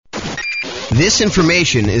This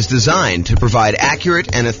information is designed to provide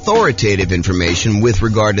accurate and authoritative information with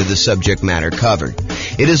regard to the subject matter covered.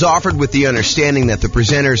 It is offered with the understanding that the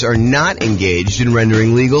presenters are not engaged in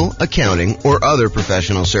rendering legal, accounting, or other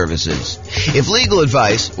professional services. If legal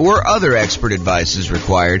advice or other expert advice is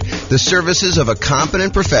required, the services of a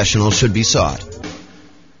competent professional should be sought.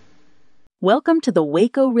 Welcome to the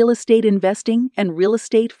Waco Real Estate Investing and Real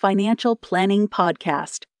Estate Financial Planning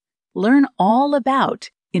Podcast. Learn all about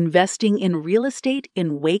investing in real estate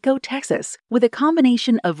in Waco, Texas, with a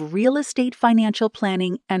combination of real estate financial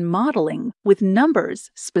planning and modeling with numbers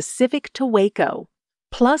specific to Waco,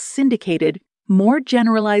 plus syndicated, more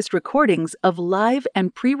generalized recordings of live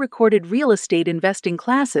and pre-recorded real estate investing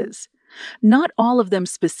classes, not all of them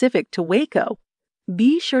specific to Waco.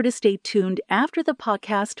 Be sure to stay tuned after the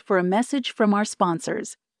podcast for a message from our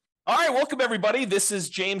sponsors. All right, welcome everybody. This is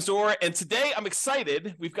James Orr, and today I'm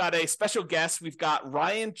excited. We've got a special guest. We've got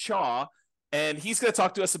Ryan Chaw, and he's going to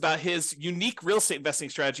talk to us about his unique real estate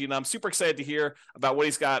investing strategy, and I'm super excited to hear about what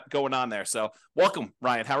he's got going on there. So welcome,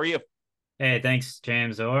 Ryan. How are you? Hey, thanks,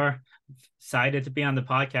 James Orr. Excited to be on the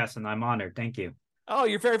podcast, and I'm honored. Thank you. Oh,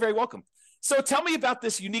 you're very, very welcome. So tell me about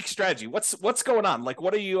this unique strategy. What's going on? Like,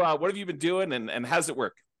 what have you been doing, and how does it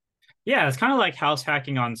work? Yeah, it's kind of like house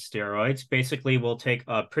hacking on steroids. Basically, we'll take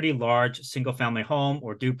a pretty large single-family home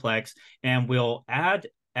or duplex, and we'll add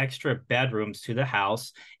extra bedrooms to the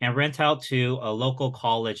house and rent out to a local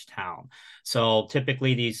college town. So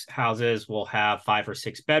typically, these houses will have 5 or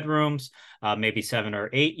 6 bedrooms, maybe 7 or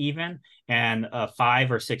 8 even, and a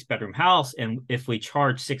 5 or 6 bedroom house. And if we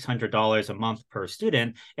charge $600 a month per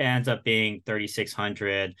student, it ends up being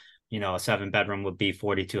 $3,600. A 7-bedroom would be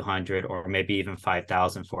 $4,200, or maybe even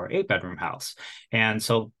 $5,000 for an 8-bedroom house. And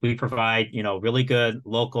so we provide, really good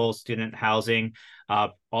local student housing,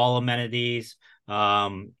 all amenities,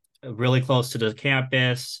 really close to the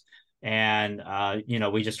campus. And,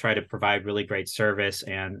 we just try to provide really great service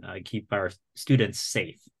and keep our students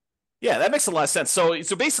safe. Yeah, that makes a lot of sense.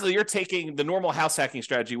 So basically you're taking the normal house hacking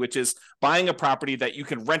strategy, which is buying a property that you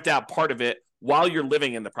can rent out part of it while you're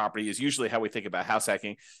living in the property, is usually how we think about house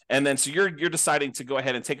hacking. And then so you're deciding to go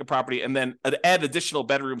ahead and take a property and then add additional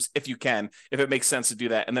bedrooms if you can, if it makes sense to do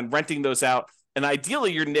that, and then renting those out. And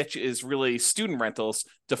ideally your niche is really student rentals,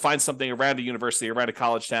 to find something around a university, around a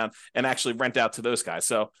college town, and actually rent out to those guys.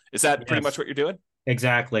 So is that pretty much what you're doing?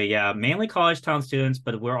 Exactly. Yeah. Mainly college town students,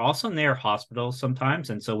 but we're also near hospitals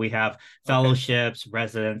sometimes. And so we have fellowships,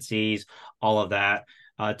 residencies, all of that.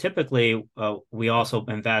 Typically, we also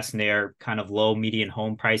invest near kind of low median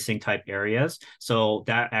home pricing type areas. So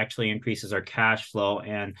that actually increases our cash flow.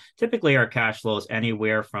 And typically our cash flow is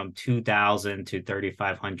anywhere from $2,000 to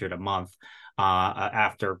 $3,500 a month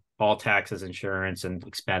after all taxes, insurance, and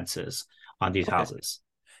expenses on these houses.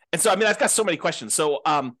 And so, I've got so many questions. So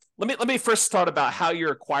let me first start about how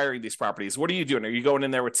you're acquiring these properties. What are you doing? Are you going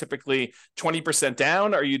in there with typically 20%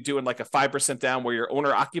 down? Are you doing like a 5% down where you're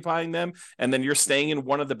owner occupying them, and then you're staying in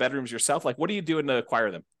one of the bedrooms yourself? Like, what are you doing to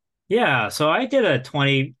acquire them? Yeah, so I did a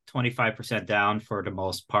 25% down for the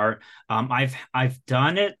most part. I've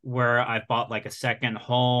done it where I've bought like a second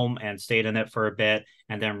home and stayed in it for a bit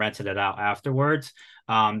and then rented it out afterwards.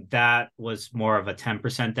 That was more of a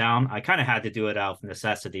 10% down. I kind of had to do it out of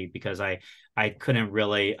necessity because I couldn't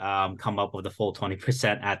really come up with the full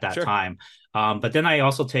 20% at that time. But then I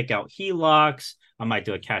also take out HELOCs. I might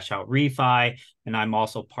do a cash out refi, and I'm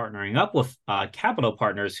also partnering up with capital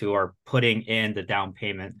partners who are putting in the down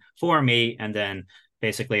payment for me, and then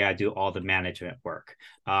basically I do all the management work.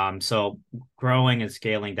 So growing and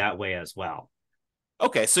scaling that way as well.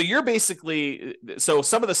 Okay, so you're basically, so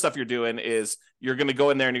some of the stuff you're doing is you're going to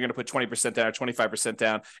go in there and you're going to put 20% down or 25%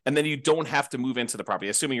 down, and then you don't have to move into the property,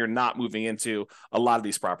 assuming you're not moving into a lot of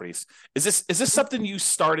these properties. Is this something you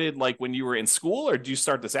started like when you were in school, or did you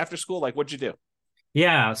start this after school? Like, what'd you do?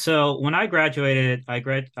 Yeah, so when I graduated, I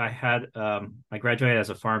graduated as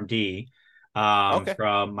a PharmD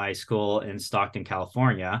from my school in Stockton,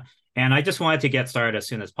 California. And I just wanted to get started as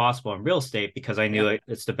soon as possible in real estate because I knew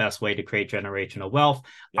it's the best way to create generational wealth.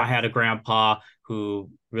 I had a grandpa who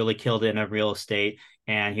really killed it in real estate,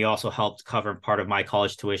 and he also helped cover part of my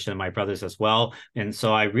college tuition and my brother's as well. And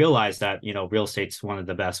so I realized that, real estate's one of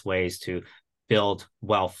the best ways to build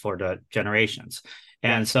wealth for the generations.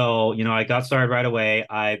 And so, I got started right away.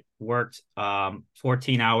 I worked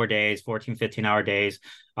 15-hour days.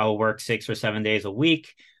 I would work 6 or 7 days a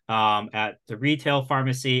week at the retail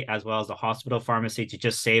pharmacy as well as the hospital pharmacy to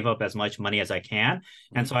just save up as much money as I can.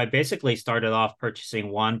 And so I basically started off purchasing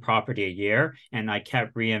one property a year, and I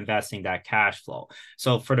kept reinvesting that cash flow.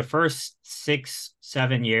 So for the first 6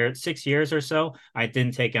 years or so, I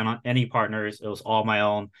didn't take on any partners. It was all my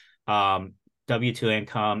own W-2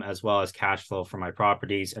 income as well as cash flow for my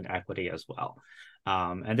properties and equity as well.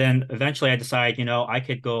 And then eventually I decided, I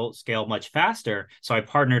could go scale much faster. So I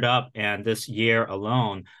partnered up, and this year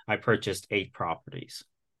alone, I purchased 8 properties.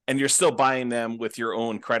 And you're still buying them with your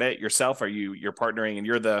own credit yourself? You're partnering and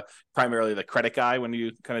you're primarily the credit guy when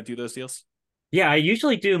you kind of do those deals? Yeah, I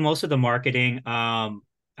usually do most of the marketing.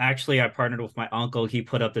 Actually, I partnered with my uncle. He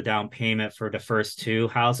put up the down payment for the first 2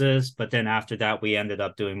 houses, but then after that, we ended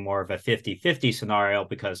up doing more of a 50-50 scenario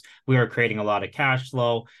because we were creating a lot of cash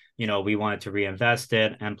flow. We wanted to reinvest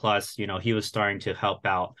it. And plus, he was starting to help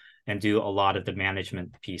out and do a lot of the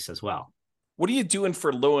management piece as well. What are you doing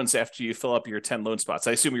for loans after you fill up your 10 loan spots?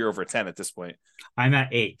 I assume you're over 10 at this point. I'm at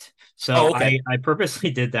 8. So okay. I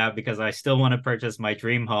purposely did that because I still want to purchase my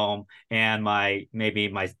dream home and maybe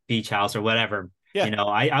my beach house or whatever. Yeah.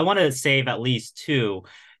 I want to save at least 2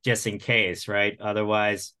 just in case, right?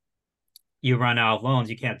 Otherwise, you run out of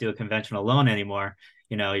loans. You can't do a conventional loan anymore.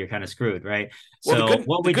 You're kind of screwed, right? Well, so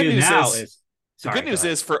what we do now is the good news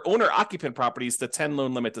is for owner-occupant properties, the 10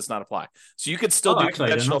 loan limit does not apply. So you could still do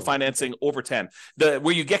conventional financing over 10.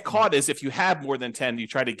 Where you get caught is if you have more than 10, you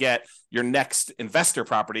try to get your next investor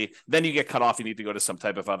property, then you get cut off. You need to go to some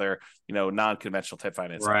type of other, non-conventional type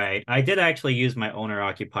financing. Right. I did actually use my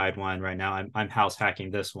owner-occupied one right now. I'm house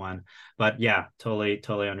hacking this one. But yeah, totally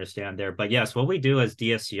understand there. But yes, what we do is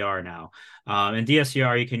DSCR now. In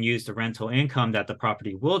DSCR, you can use the rental income that the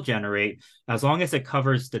property will generate as long as it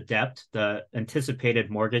covers the debt, the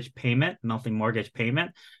anticipated monthly mortgage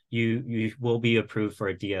payment. You will be approved for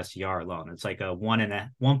a DSCR loan. It's like a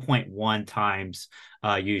 1.1 times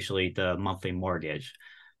usually the monthly mortgage.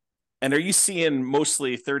 And are you seeing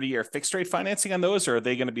mostly 30-year fixed rate financing on those, or are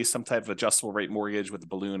they going to be some type of adjustable rate mortgage with a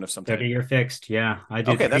balloon of some type? 30-year fixed, yeah. I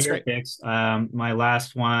do 30-year fixed. My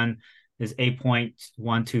last one is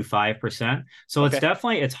 8.125%. So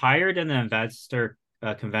it's higher than the investor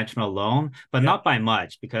conventional loan, but not by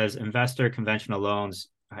much, because investor conventional loans,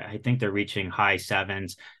 I think they're reaching high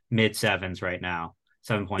 7s, mid 7s right now,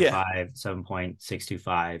 7.5,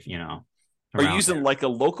 7.625, Are you using like a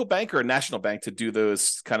local bank or a national bank to do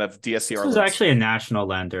those kind of DSCR loans? This is actually a national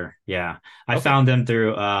lender. Yeah. I found them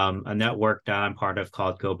through a network that I'm part of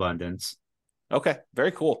called GoBundance. Okay,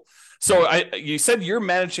 very cool. So you said you're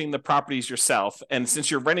managing the properties yourself, and since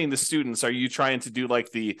you're renting the students, are you trying to do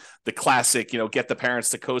like the classic, get the parents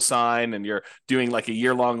to co-sign, and you're doing like a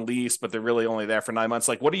year-long lease, but they're really only there for 9 months?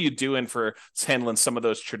 Like, what are you doing for handling some of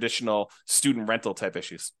those traditional student rental type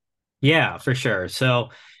issues? Yeah, for sure. So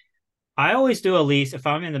I always do a lease. If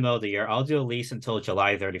I'm in the middle of the year, I'll do a lease until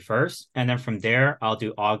July 31st. And then from there, I'll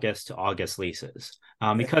do August to August leases.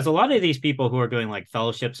 Because a lot of these people who are doing like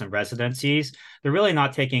fellowships and residencies, they're really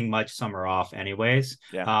not taking much summer off anyways.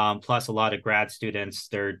 Yeah. Plus a lot of grad students,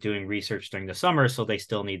 they're doing research during the summer, so they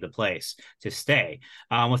still need the place to stay.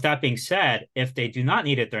 With that being said, if they do not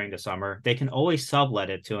need it during the summer, they can always sublet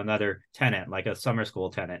it to another tenant, like a summer school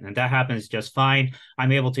tenant. And that happens just fine.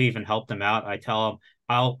 I'm able to even help them out. I tell them,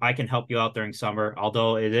 I can help you out during summer,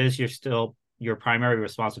 although it is your primary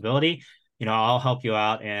responsibility. I'll help you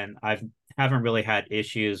out, and I haven't really had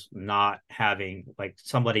issues not having like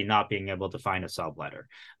somebody not being able to find a subletter.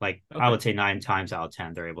 Like I would say 9 times out of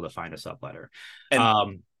 10, they're able to find a subletter.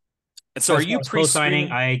 And so are you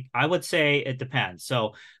pre-signing? I would say it depends.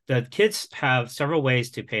 So the kids have several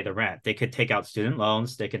ways to pay the rent. They could take out student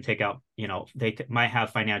loans. They can take out, might have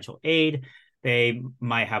financial aid. They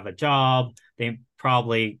might have a job. The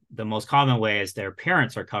most common way is their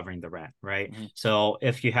parents are covering the rent, right? Mm-hmm. So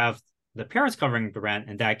if you have the parents covering the rent,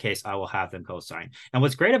 in that case, I will have them co-sign. And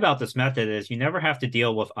what's great about this method is you never have to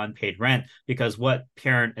deal with unpaid rent, because what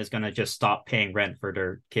parent is going to just stop paying rent for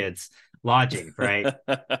their kids' lodging, right?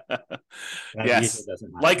 Yes,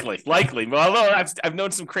 likely. Well, although I've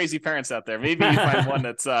known some crazy parents out there. Maybe you find one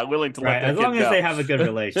that's willing to let their as long as they have a good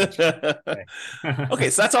relationship.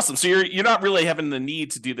 Okay, so that's awesome. So you're not really having the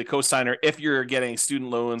need to do the co-signer if you're getting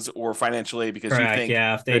student loans or financial aid, because you think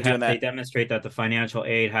if they demonstrate that the financial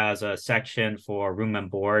aid has a section for room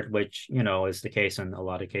and board, which is the case in a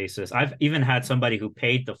lot of cases. I've even had somebody who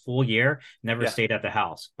paid the full year, never stayed at the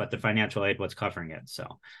house, but the financial aid was covering it.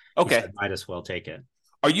 So said, might as well take it.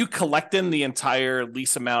 Are you collecting the entire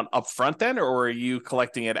lease amount up front then, or are you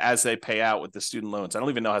collecting it as they pay out with the student loans? I don't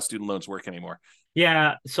even know how student loans work anymore.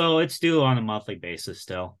 Yeah, so it's due on a monthly basis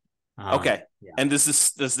still. Okay. Yeah. And does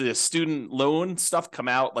the student loan stuff come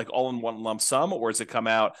out like all in one lump sum, or does it come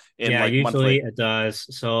out in usually monthly? It does.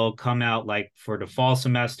 So come out like for the fall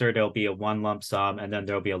semester, there'll be a one lump sum, and then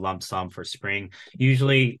there'll be a lump sum for spring.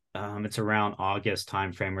 Usually it's around August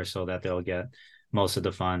timeframe or so that they'll get most of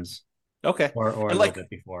the funds. Okay. Or a little bit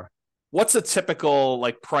before. What's a typical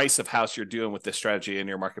like price of house you're doing with this strategy in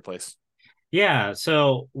your marketplace? Yeah,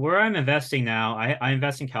 so where I'm investing now, I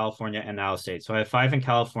invest in California and out of state. So I have five in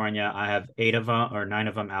California. I have eight of them or nine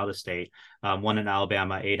of them out of state, one in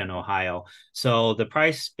Alabama, eight in Ohio. So the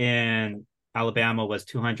price in Alabama was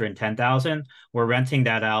 210,000. We're renting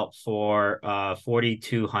that out for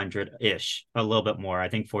 4,200 ish, a little bit more. I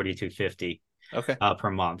think 4,250 Okay.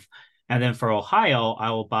 per month. And then for Ohio,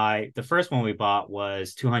 I will buy the first one we bought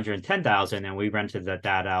was 210,000, and we rented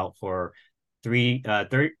that out for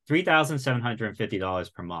 $3,750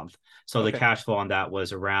 per month. So the Okay. cash flow on that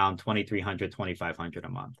was around 2,300, 2,500 a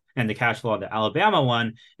month. And the cash flow on the Alabama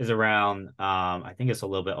one is around I think it's a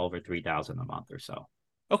little bit over 3,000 a month or so.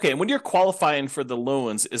 Okay. And when you're qualifying for the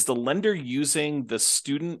loans, is the lender using the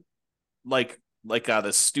student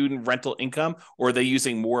the student rental income, or are they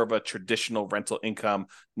using more of a traditional rental income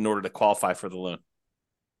in order to qualify for the loan?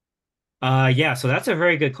 Yeah, so that's a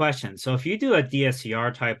very good question. So if you do a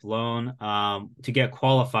DSCR type loan, to get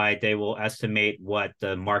qualified, they will estimate what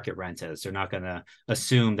the market rent is. They're not going to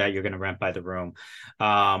assume that you're going to rent by the room.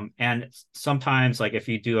 And sometimes, like if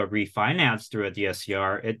you do a refinance through a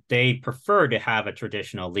DSCR, they prefer to have a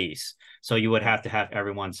traditional lease. So you would have to have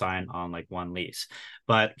everyone sign on like one lease.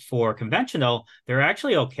 But for conventional, they're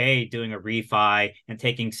actually okay doing a refi and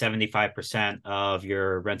taking 75% of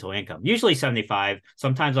your rental income. Usually 75,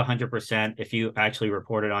 sometimes 100% if you actually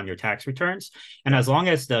report it on your tax returns. And as long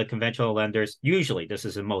as the conventional lenders, usually this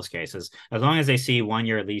is in most cases, as long as they see 1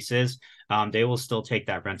 year leases, they will still take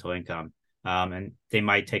that rental income. And they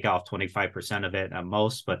might take off 25% of it at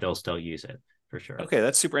most, but they'll still use it for sure. Okay,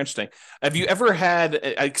 that's super interesting. Have you ever had,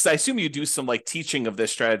 because I assume you do some like teaching of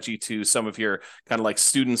this strategy to some of your kind of like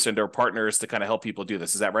students and or partners to kind of help people do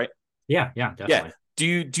this. Is that right? Yeah, Yeah. definitely.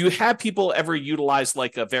 Do you have people ever utilize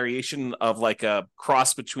like a variation of like a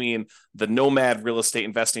cross between the nomad real estate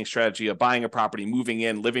investing strategy of buying a property, moving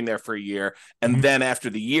in, living there for a year, and Mhm. then after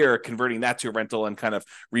the year converting that to a rental and kind of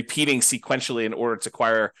repeating sequentially in order to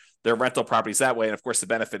acquire their rental properties that way? And of course, the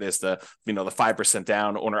benefit is the 5%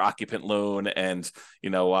 down owner occupant loan and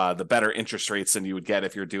the better interest rates than you would get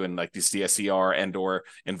if you're doing like these DSCR and or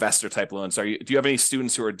investor type loans. Do you have any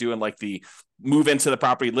students who are doing like the move into the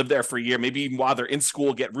property, live there for a year, maybe even while they're in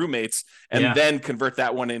school, get roommates, and Yeah. then convert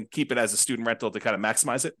that one and keep it as a student rental to kind of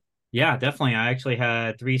maximize it? Yeah, definitely. I actually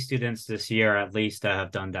had three students this year at least that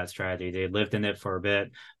have done that strategy. They lived in it for a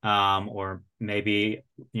bit, or maybe,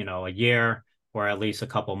 a year or at least a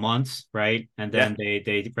couple months, right? And Yeah. then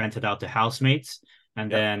they rented out to housemates, and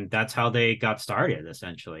Yep. then that's how they got started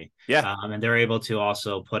essentially. Yeah. And they're able to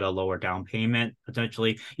also put a lower down payment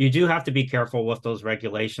potentially. You do have to be careful with those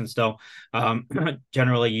regulations though. Um,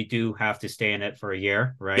 Generally, you do have to stay in it for a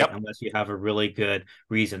year, right? Yep. Unless you have a really good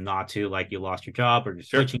reason not to, like you lost your job or you're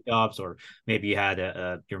Sure. switching jobs, or maybe you had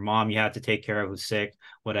your mom you had to take care of who's sick,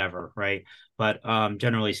 whatever, right? But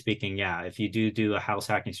generally speaking, yeah, if you do a house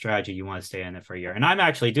hacking strategy, you want to stay in it for a year. And I'm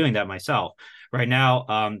actually doing that myself. Right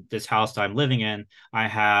now, this house that I'm living in, I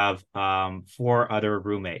have four other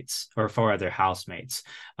roommates or four other housemates.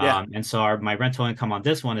 Yeah. And so my rental income on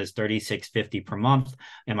this one is 3,650 per month,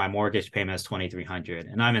 and my mortgage payment is 2,300.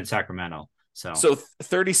 And I'm in Sacramento. So So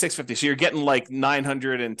 36.50. So you're getting like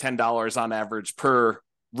 $910 on average per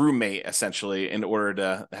roommate, essentially, in order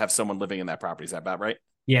to have someone living in that property. Is that about right?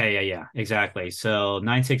 yeah, exactly. So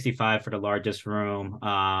 965 for the largest room,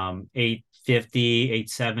 850,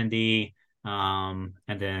 870, and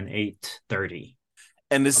then 830.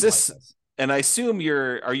 And is Something like this, this. and I assume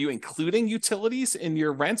are you including utilities in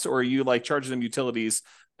your rents, or are you like charging them utilities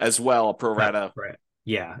as well, pro rata? Separate.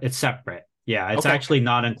 Yeah, it's separate. Yeah, it's Okay. actually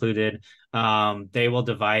not included. They will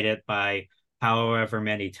divide it by however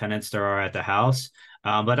many tenants there are at the house.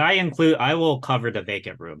 But I will cover the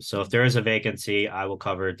vacant rooms. So if there is a vacancy, I will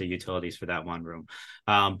cover the utilities for that one room.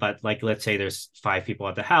 But like, let's say there's five people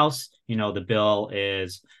at the house, the bill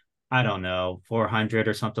is, I don't know, 400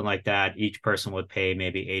 or something like that. Each person would pay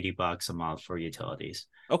maybe $80 a month for utilities.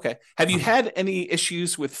 Okay. Have you Um, had any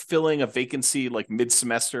issues with filling a vacancy like mid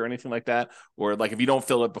semester or anything like that? Or like if you don't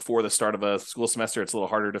fill it before the start of a school semester, it's a little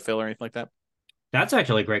harder to fill or anything like that? That's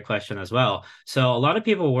actually a great question as well. So a lot of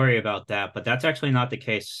people worry about that, but that's actually not the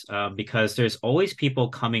case because there's always people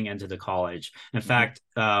coming into the college. In Mm-hmm. fact,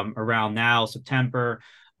 around now, September,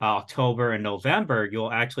 October, and November,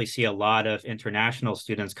 you'll actually see a lot of international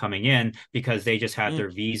students coming in because they just had Mm. their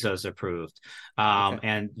visas approved. Okay.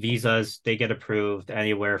 And visas, they get approved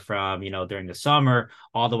anywhere from, during the summer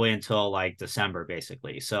all the way until like December,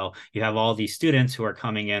 basically. So you have all these students who are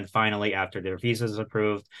coming in finally after their visas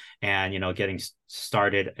approved and getting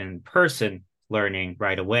started in person learning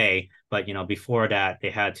right away. But before that, they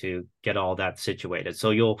had to get all that situated. So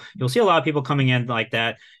you'll see a lot of people coming in like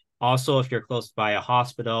that. Also, if you're close by a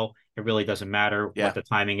hospital, it really doesn't matter what the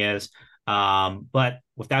timing is. But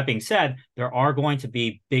with that being said, there are going to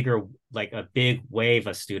be like a big wave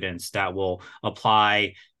of students that will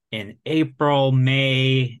apply in April,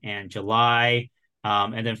 May, and July.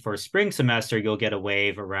 And then for spring semester, you'll get a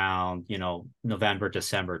wave around, November,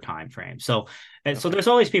 December timeframe. So there's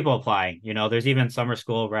always people applying. There's even summer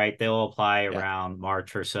school, right? They'll apply around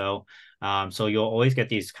March or so. So you'll always get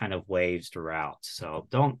these kind of waves throughout. So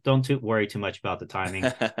don't worry too much about the timing.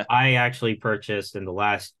 I actually purchased in the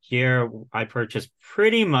last year, I purchased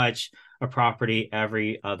pretty much a property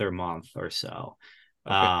every other month or so.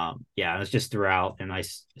 Okay. It's just throughout, and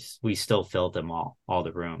we still filled them all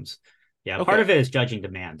the rooms. Yeah, part of it is judging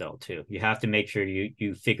demand though too. You have to make sure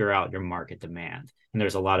you figure out your market demand, and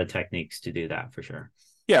there's a lot of techniques to do that for sure.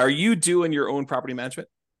 Yeah, are you doing your own property management?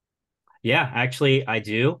 Yeah, actually, I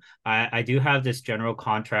do. I do have this general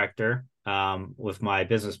contractor with my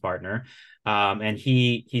business partner, and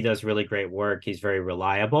he does really great work. He's very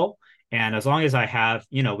reliable, and as long as I have,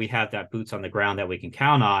 we have that boots on the ground that we can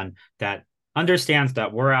count on, that understands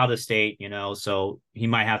that we're out of state, so he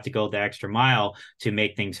might have to go the extra mile to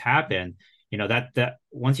make things happen. That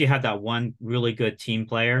once you have that one really good team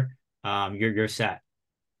player, you're set,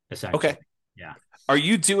 essentially. Okay. Yeah. Are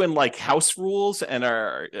you doing like house rules, and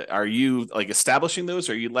are you like establishing those?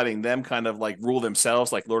 Or are you letting them kind of like rule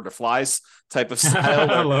themselves, like Lord of the Flies type of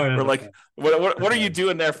style, or like what are you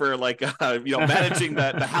doing there for like managing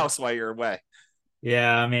the house while you're away?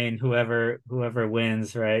 Yeah, I mean, whoever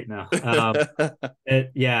wins, right? No.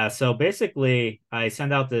 So basically I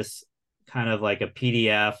send out this kind of like a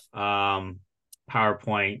PDF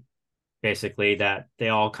PowerPoint basically that they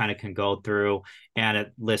all kind of can go through, and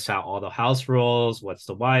it lists out all the house rules, what's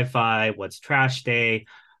the Wi-Fi, what's trash day,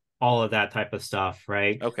 all of that type of stuff,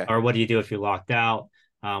 right? Okay. Or what do you do if you're locked out?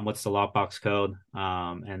 What's the lockbox code?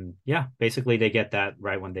 And basically they get that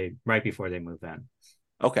right before they move in.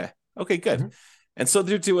 Okay, good. Mm-hmm. And so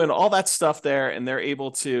they're doing all that stuff there, and they're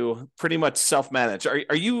able to pretty much self-manage.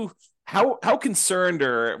 Are you how concerned,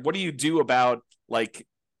 or what do you do about like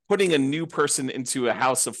putting a new person into a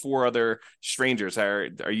house of 4 other strangers? Are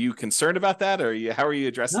you concerned about that, or how are you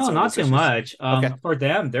addressing? No, not too much. Okay. For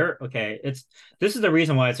them, they're okay. This is the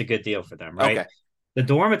reason why it's a good deal for them, right? Okay. The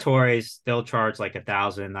dormitories, they'll charge like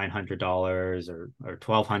 $1,900 or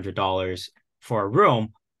 $1,200 for a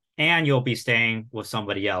room, and you'll be staying with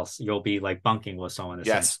somebody else. You'll be like bunking with someone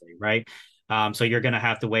essentially, right? So you're going to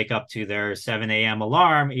have to wake up to their 7 a.m.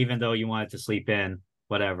 alarm, even though you wanted to sleep in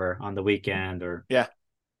whatever on the weekend or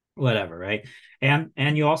whatever, right?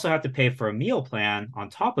 And you also have to pay for a meal plan on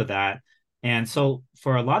top of that. And so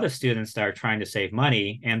for a lot of students that are trying to save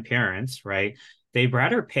money, and parents, right, they'd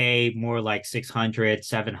rather pay more like $600,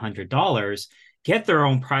 $700, get their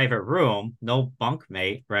own private room, no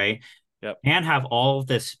bunkmate, right? Yep. And have all of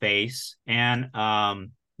this space, and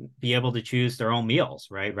be able to choose their own meals,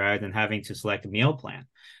 right? Rather than having to select a meal plan.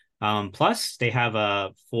 Plus, they have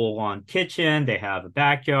a full-on kitchen, they have a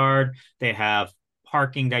backyard, they have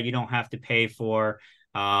parking that you don't have to pay for.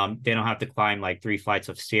 They don't have to climb like 3 flights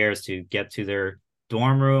of stairs to get to their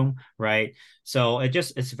dorm room, right? So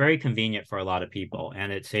it's very convenient for a lot of people,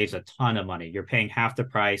 and it saves a ton of money. You're paying half the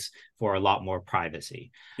price for a lot more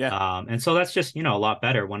privacy. Yeah. And so that's just, a lot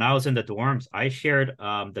better. When I was in the dorms, I shared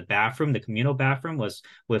the bathroom, the communal bathroom was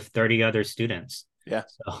with 30 other students. Yeah.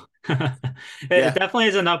 So it definitely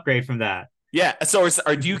is an upgrade from that. Yeah. So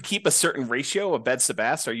do you keep a certain ratio of beds to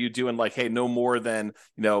baths? Are you doing like, hey, no more than,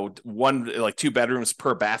 2 bedrooms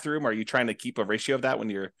per bathroom? Are you trying to keep a ratio of that when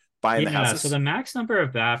you're buying the houses? So the max number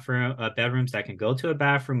of bedrooms that can go to a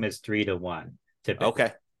bathroom is 3 to 1 typically.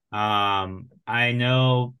 Okay. I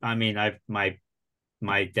know, I mean,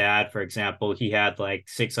 my dad, for example, he had like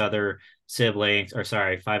 5 other siblings,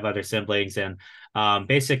 and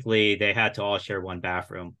basically they had to all share one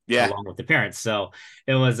bathroom along with the parents. So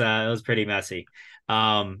it was pretty messy.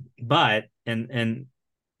 But in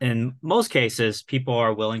most cases, people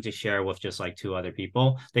are willing to share with just like 2 other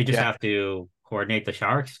people. They just have to coordinate the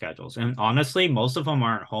shower schedules. And honestly, most of them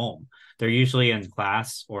aren't home. They're usually in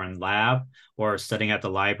class or in lab or studying at the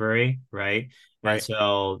library, right? Right. And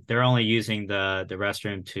so they're only using the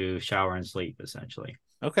restroom to shower and sleep, essentially.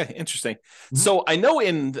 Okay, interesting. Mm-hmm. So I know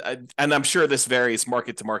and I'm sure this varies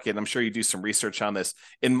market to market, and I'm sure you do some research on this.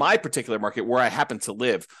 In my particular market where I happen to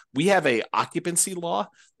live, we have a occupancy law.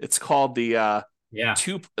 It's called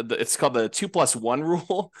it's called the 2+1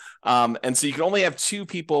 rule. And so you can only have 2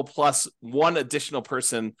 people plus 1 additional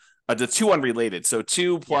person, the 2 unrelated. So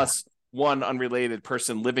 2 plus one unrelated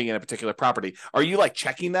person living in a particular property. Are you like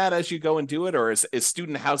checking that as you go and do it, or is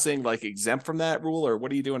student housing like exempt from that rule, or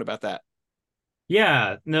what are you doing about that?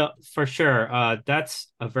 Yeah, no, for sure.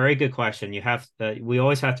 That's a very good question. We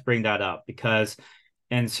always have to bring that up because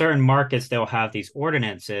in certain markets, they'll have these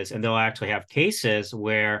ordinances and they'll actually have cases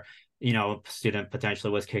where, a student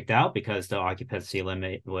potentially was kicked out because the occupancy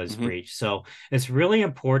limit was breached. So it's really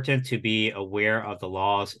important to be aware of the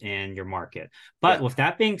laws in your market. But with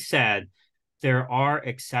that being said, there are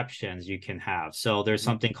exceptions you can have. So there's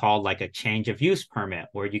something called like a change of use permit,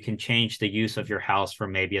 where you can change the use of your house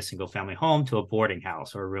from maybe a single family home to a boarding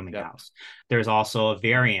house or a rooming house. There's also a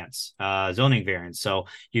variance, zoning variance. So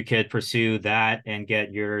you could pursue that and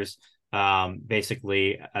get yours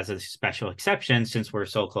basically as a special exception, since we're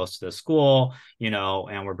so close to the school,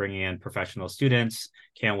 and we're bringing in professional students.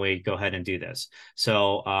 Can we go ahead and do this?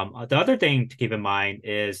 So the other thing to keep in mind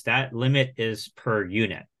is that limit is per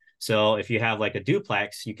unit. So if you have like a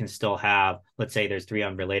duplex, you can still have, let's say there's 3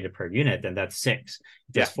 unrelated per unit, then that's 6.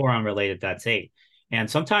 If there's 4 unrelated, that's 8. And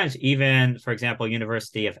sometimes even, for example,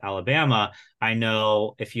 University of Alabama, I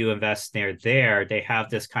know if you invest near there, they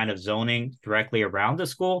have this kind of zoning directly around the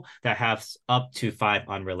school that has up to 5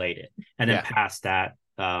 unrelated. And then past that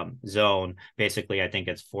zone, basically, I think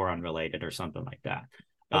it's 4 unrelated or something like that.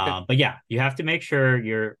 Okay. But yeah, you have to make sure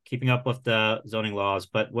you're keeping up with the zoning laws.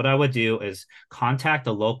 But what I would do is contact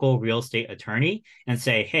a local real estate attorney and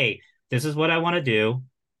say, hey, this is what I want to do.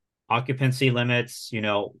 Occupancy limits,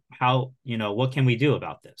 what can we do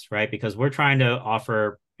about this, right? Because we're trying to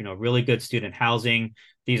offer, really good student housing.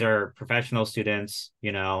 These are professional students,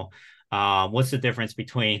 what's the difference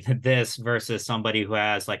between this versus somebody who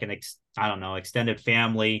has like extended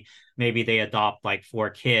family? Maybe they adopt like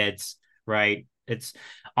 4 kids, right? It's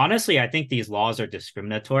honestly, I think these laws are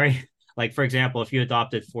discriminatory. Like, for example, if you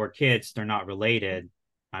adopted 4 kids, they're not related.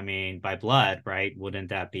 I mean, by blood, right? Wouldn't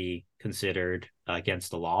that be considered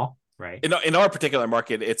against the law, right? In our particular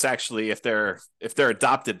market, it's actually if they're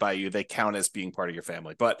adopted by you, they count as being part of your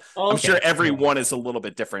family. But I'm sure everyone is a little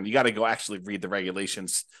bit different. You got to go actually read the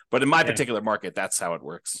regulations. But in my particular market, that's how it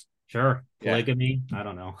works. Sure. Polygamy. I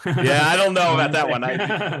don't know. I don't know about that one.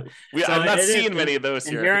 I'm not seeing many of those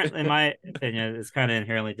here. In my opinion, it's kind of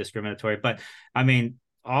inherently discriminatory. But I mean,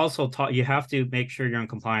 also you have to make sure you're in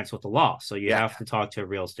compliance with the law. So you have to talk to a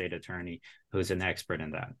real estate attorney who's an expert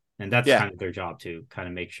in that. And that's kind of their job, to kind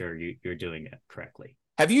of make sure you're doing it correctly.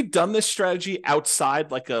 Have you done this strategy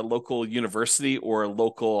outside like a local university or a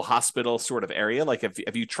local hospital sort of area? Like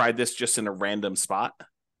have you tried this just in a random spot?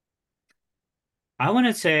 I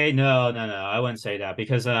wouldn't say no. I wouldn't say that,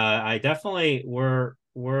 because I definitely we're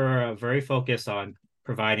very focused on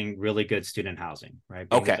providing really good student housing, right?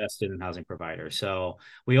 Being the best student housing provider. So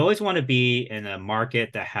we always want to be in a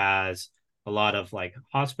market that has a lot of like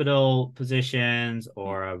hospital positions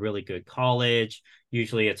or a really good college.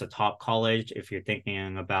 Usually it's a top college. If you're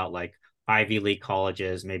thinking about like Ivy League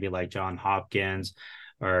colleges, maybe like Johns Hopkins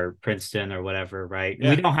or Princeton or whatever, right?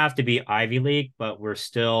 We don't have to be Ivy League, but we're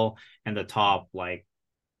still in the top like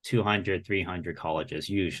 200, 300 colleges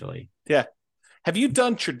usually. Yeah. Have you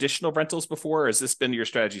done traditional rentals before, or has this been your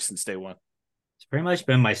strategy since day one? It's pretty much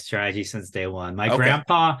been my strategy since day one. My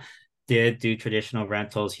grandpa did do traditional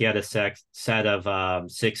rentals. He had a set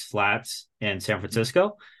of 6 flats in San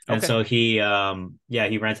Francisco. And so he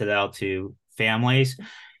rented it out to families.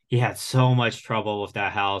 He had so much trouble with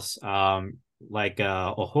that house. Like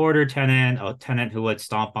a hoarder tenant, a tenant who would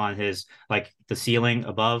stomp on his, like the ceiling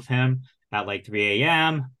above him at like 3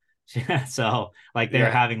 a.m. So like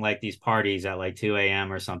they're having like these parties at like 2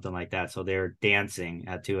 a.m. or something like that. So they're dancing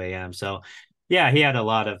at 2 a.m. So yeah, he had a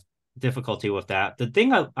lot of difficulty with that. The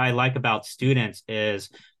thing I like about students is,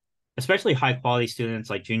 especially high quality students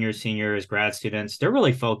like juniors, seniors, grad students, they're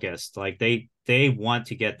really focused. Like they want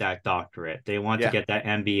to get that doctorate. They want to get that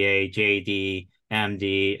MBA, JD,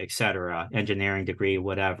 MD, etc., engineering degree,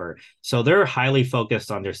 whatever. So they're highly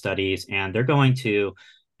focused on their studies, and they're going to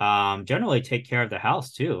generally take care of the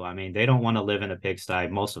house too. I mean, they don't want to live in a pigsty,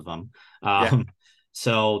 most of them.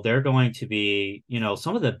 So they're going to be,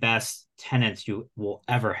 some of the best tenants you will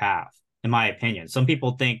ever have, in my opinion. Some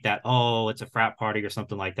people think that, oh, it's a frat party or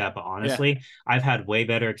something like that. But honestly, I've had way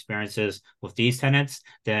better experiences with these tenants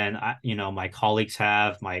than, my colleagues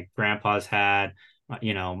have, my grandpa's had,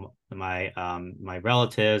 my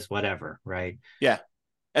relatives, whatever. Right. Yeah.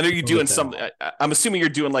 And are you doing some, I'm assuming you're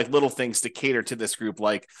doing like little things to cater to this group,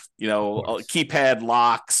 like, keypad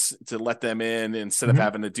locks to let them in instead of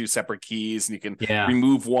having to do separate keys, and you can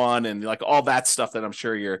remove one, and like all that stuff that I'm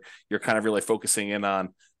sure you're kind of really focusing in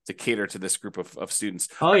on. to cater to this group of students.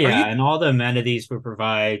 Oh Are yeah, you and all the amenities we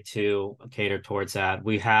provide to cater towards that.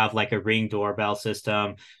 We have like a Ring doorbell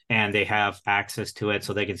system, and they have access to it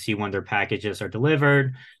so they can see when their packages are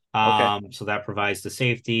delivered. okay? So that provides the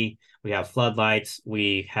safety. We have floodlights.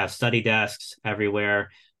 We have study desks everywhere.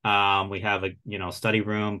 We have a study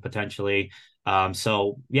room potentially.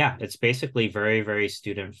 So yeah, it's basically very, very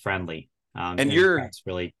student friendly, And and that's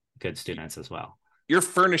really good students as well. you're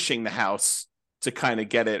furnishing the house to kind of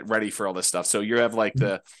get it ready for all this stuff. So you have like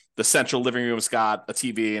the central living room's got a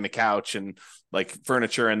TV and a couch and like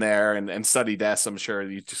furniture in there and study desks. I'm sure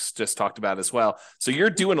you just talked about as well. So you're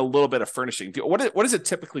doing a little bit of furnishing. What does it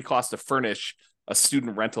typically cost to furnish a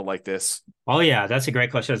student rental like this? Oh yeah, that's a great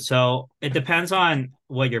question. So it depends on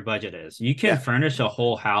what your budget is. You can Yeah. furnish a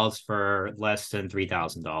whole house for less than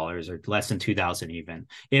 $3,000 or less than 2,000 even.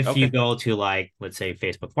 If you Okay. go to like, let's say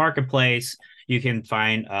Facebook Marketplace, you can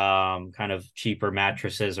find kind of cheaper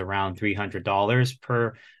mattresses around $300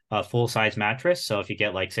 per full size mattress. So if you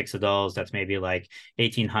get like six of those, that's maybe like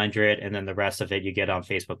 1,800, and then the rest of it you get on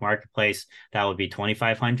Facebook Marketplace. That would be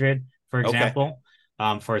 2,500, for Okay. example,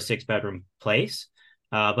 for a six-bedroom place.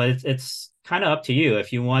 But it's kind of up to you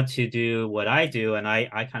if you want to do what I do, and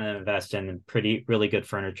I kind of invest in really good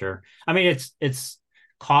furniture. I mean, it's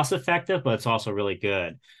cost effective, but it's also really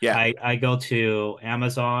good. Yeah. I go to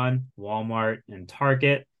Amazon, Walmart, and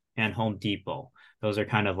Target and Home Depot. Those are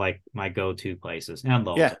kind of like my go-to places, and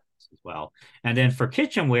Lowe's Yeah. as well. And then for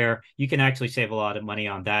kitchenware, you can actually save a lot of money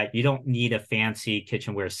on that. You don't need a fancy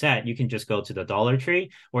kitchenware set. You can just go to the Dollar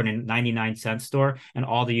Tree or the 99-cent store, and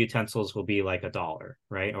all the utensils will be like $1,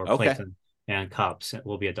 right? Or plates Okay. and cups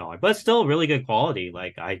will be $1, but it's still really good quality.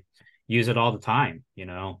 Like I use it all the time,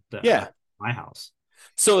 Yeah. my house.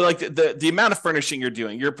 So like the amount of furnishing you're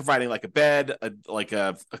doing, you're providing like a bed, like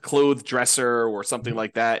a clothes dresser or something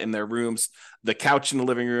like that in their rooms, the couch in the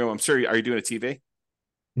living room. I'm sure. Are you doing a TV?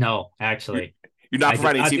 No, You're, actually, you're not I do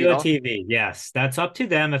providing not TV at do a all? TV. Yes, that's up to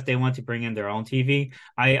them if they want to bring in their own TV.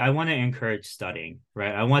 I want to encourage studying,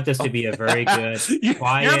 right? I want this to Oh. be a very good, You're the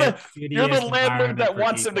quiet, you're the studious landlord environment that for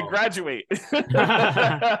wants them to people. graduate.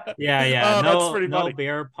 Yeah. Oh, that's No, pretty no funny.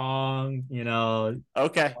 beer pong,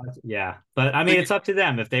 Okay. yeah. But I So mean, it's up to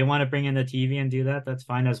them. If they want to bring in the TV and do that, that's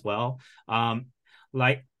fine as well.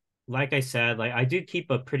 Like like I said, like I do keep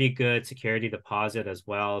a pretty good security deposit as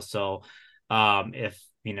well. So if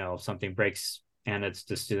something breaks and it's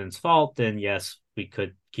the student's fault, then yes, we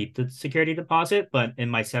could keep the security deposit. But in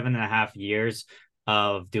my 7.5 years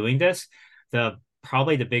of doing this, the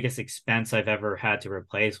probably the biggest expense I've ever had to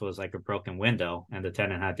replace was like a broken window, and the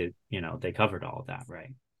tenant had to, they covered all of that,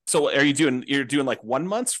 right? so you're doing like 1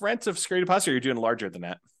 month's rent of security deposit, or you're doing larger than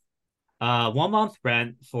that? 1 month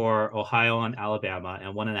rent for Ohio and Alabama,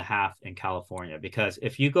 and 1.5 in California. Because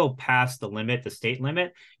if you go past the limit, the state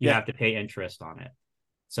limit, you Yeah. have to pay interest on it.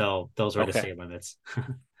 So those are the Okay. state limits.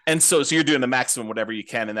 And so you're doing the maximum whatever you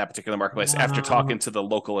can in that particular marketplace after Uh, talking to the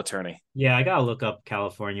local attorney. yeah, I gotta look up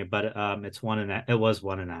California, but it was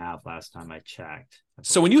 1.5 last time I checked, I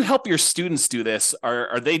So when believe. you help your students do this,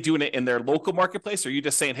 are they doing it in their local marketplace? Or are you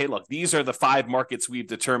just saying, hey, look, these are the 5 markets we've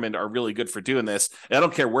determined are really good for doing this. And I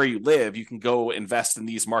don't care where you live, you can go invest in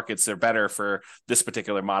these markets. They're better for this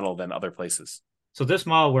particular model than other places. So this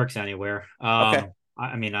model works anywhere. Okay.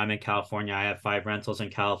 I mean, I'm in California. I have 5 rentals in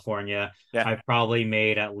California. Yeah. I've probably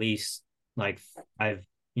made at least like I've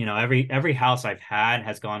every house I've had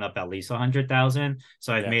has gone up at least 100,000.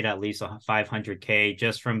 So I've Yeah. made at least 500K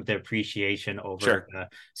just from the appreciation over Sure. the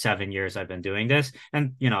 7 years I've been doing this.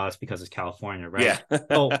 And that's because it's California, right? Yeah.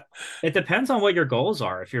 So it depends on what your goals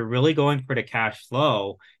are. If you're really going for the cash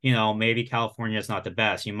flow, maybe California is not the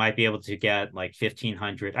best. You might be able to get like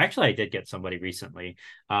 1,500. Actually, I did get somebody recently,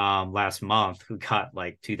 last month, who got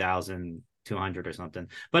like 2,200 or something,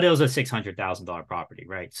 but it was a $600,000 property,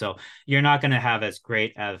 right? So you're not going to have as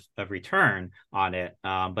great of a return on it.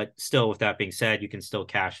 But still, with that being said, you can still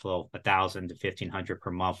cash flow 1,000 to 1,500 per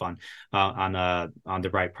month on the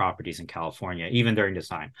right properties in California, even during this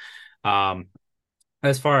time.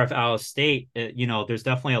 As far as out of state, there's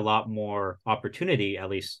definitely a lot more opportunity, at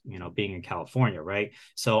least, being in California, right?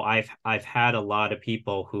 So I've had a lot of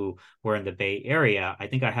people who were in the Bay Area. I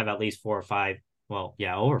think I have at least 4 or 5, well,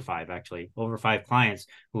 yeah, over 5 actually, over 5 clients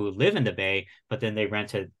who live in the Bay, but then they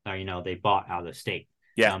rented, they bought out of state.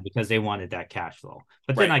 Yeah. Because they wanted that cash flow.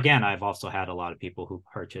 But then Right. again, I've also had a lot of people who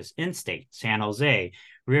purchase in state, San Jose,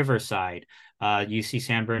 Riverside, UC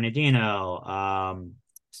San Bernardino,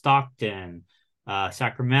 Stockton,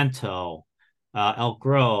 Sacramento, Elk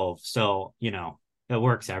Grove. So, it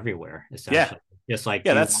works everywhere, Yeah. essentially. Just like,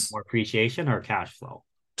 Yeah. do you want That's more appreciation or cash flow?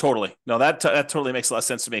 Totally. No, that totally makes a lot of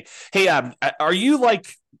sense to me. Hey, are you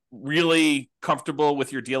like really comfortable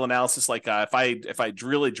with your deal analysis? Like, if I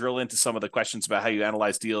really drill into some of the questions about how you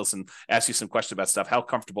analyze deals and ask you some questions about stuff, how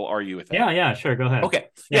comfortable are you with that? Yeah, sure. Go ahead. Okay.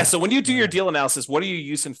 Yeah. So when you do your deal analysis, what are you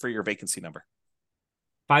using for your vacancy number?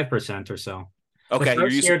 5% or so. Okay. The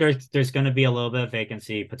first year, there's going to be a little bit of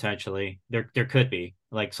vacancy potentially. There could be.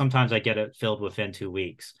 Like sometimes I get it filled within 2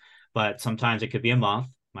 weeks, but sometimes it could be a month,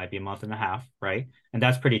 might be a month and a half, right? And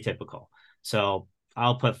that's pretty typical. So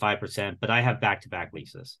I'll put 5%, but I have back-to-back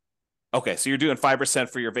leases. Okay, so you're doing 5%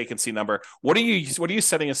 for your vacancy number. What are you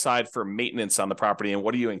setting aside for maintenance on the property, and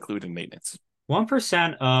what do you include in maintenance?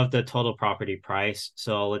 1% of the total property price.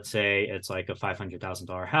 So let's say it's like a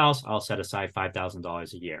 $500,000 house. I'll set aside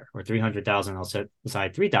 $5,000 a year, or 300,000. I'll set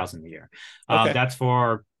aside 3,000 a year. Okay. That's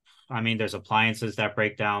for, I mean, there's appliances that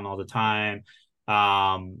break down all the time.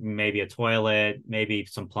 Maybe a toilet, maybe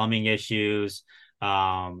some plumbing issues.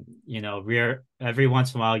 Every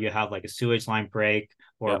once in a while you have like a sewage line break,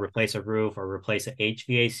 or replace a roof, or replace a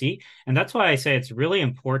HVAC. And that's why I say it's really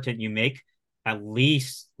important you make at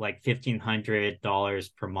least like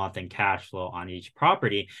 $1,500 per month in cash flow on each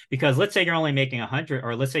property. Because let's say you're only making 100,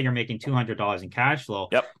 or let's say you're making $200 in cash flow.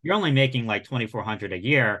 You're only making like 2,400 a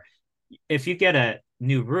year. If you get a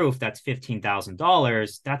new roof, that's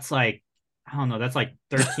 $15,000. That's like, I don't know, that's like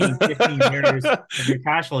 13, 15 years of your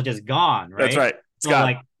cash flow just gone, right? That's right. So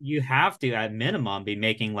like you have to at minimum be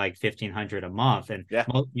making like 1,500 a month, and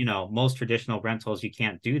most traditional rentals you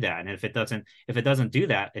can't do that. And if it doesn't do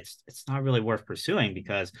that, it's not really worth pursuing,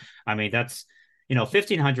 because I mean that's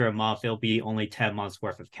 1,500 a month, it'll be only 10 months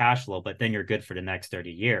worth of cash flow, but then you're good for the next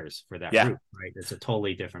 30 years for that roof, right? It's a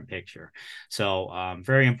totally different picture. So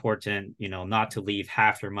very important, not to leave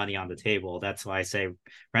half your money on the table. That's why I say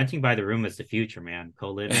renting by the room is the future, man.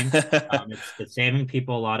 Co-living, it's saving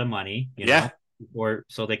people a lot of money, or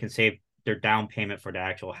so they can save their down payment for the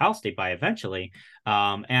actual house they buy eventually.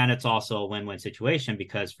 And it's also a win-win situation,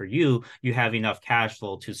 because for you have enough cash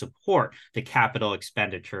flow to support the capital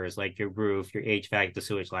expenditures like your roof, your HVAC, the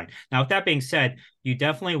sewage line. Now, with that being said, you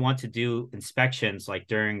definitely want to do inspections like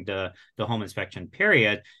during the home inspection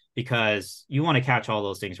period, because you want to catch all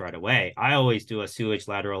those things right away. I always do a sewage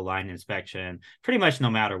lateral line inspection pretty much no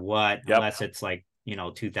matter what, unless it's like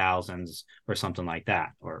 2000s or something like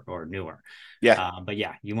that, or newer. But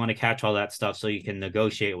you want to catch all that stuff so you can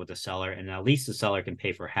negotiate with the seller, and at least the seller can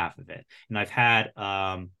pay for half of it. And I've had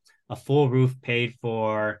a full roof paid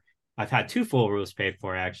for. I've had 2 full roofs paid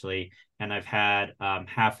for, actually, and I've had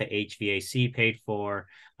half the HVAC paid for,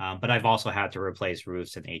 but I've also had to replace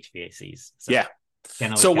roofs and HVACs.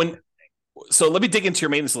 So let me dig into your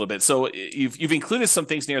maintenance a little bit. So you've included some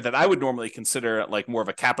things in here that I would normally consider like more of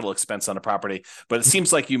a capital expense on a property, but it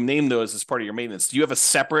seems like you named those as part of your maintenance. Do you have a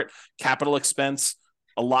separate capital expense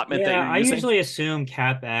allotment that you're using? I usually assume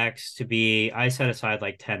CapEx to be, I set aside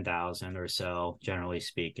like 10,000 or so, generally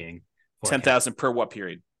speaking. 10,000 per what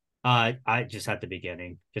period? I just at the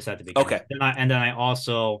beginning. Okay. Then I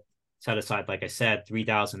also set aside, like I said,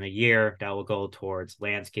 3,000 a year that will go towards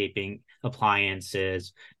landscaping,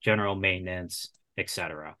 appliances, general maintenance,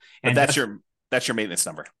 etc. And that's your maintenance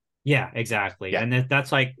number. Yeah, exactly. Yeah. And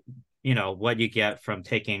that's like, what you get from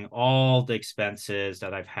taking all the expenses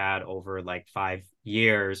that I've had over like 5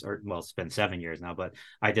 years, or well, it's been 7 years now, but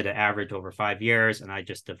I did an average over 5 years, and I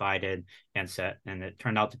just divided and and it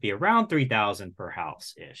turned out to be around 3,000 per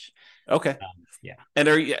house ish. Okay. And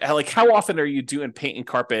how often are you doing paint and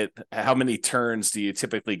carpet? How many turns do you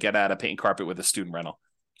typically get out of paint and carpet with a student rental?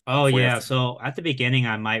 Oh, yeah. So at the beginning,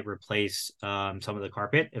 I might replace some of the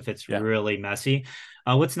carpet if it's really messy.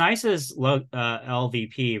 What's nice is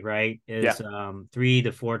LVP, right, is $3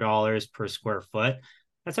 to $4 per square foot.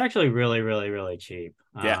 That's actually really, really, really cheap.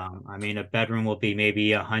 I mean, a bedroom will be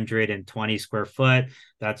maybe 120 square foot.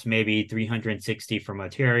 That's maybe 360 for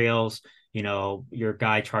materials. Your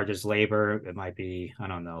guy charges labor. It might be, I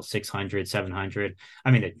don't know, 600, 700. I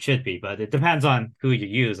mean, it should be, but it depends on who you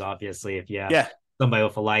use, obviously. If you have somebody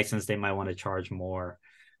with a license, they might want to charge more.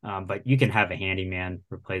 But you can have a handyman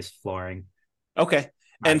replace flooring. Okay.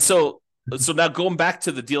 And so now going back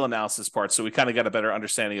to the deal analysis part, so we kind of got a better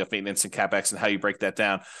understanding of maintenance and CapEx and how you break that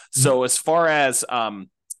down. So as far as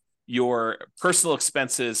your personal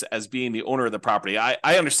expenses as being the owner of the property, I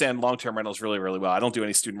understand long-term rentals really, really well. I don't do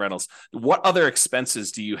any student rentals. What other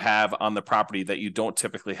expenses do you have on the property that you don't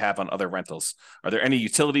typically have on other rentals? Are there any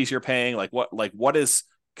utilities you're paying? Like what is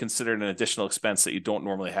considered an additional expense that you don't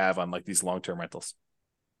normally have on like these long-term rentals?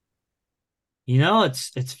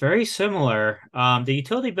 It's very similar. The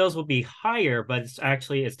utility bills will be higher, but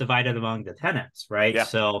it's divided among the tenants, right? Yeah.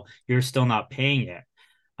 So you're still not paying it.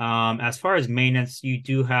 As far as maintenance, you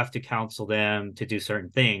do have to counsel them to do certain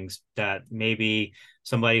things that maybe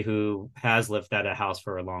somebody who has lived at a house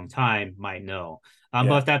for a long time might know. But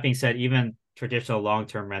with that being said, even traditional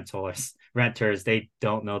long-term renters, they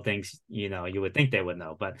don't know things, you would think they would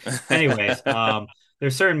know. But anyways,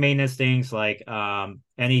 there's certain maintenance things like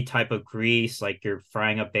any type of grease, like you're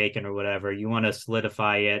frying up bacon or whatever, you want to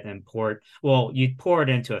solidify it and you pour it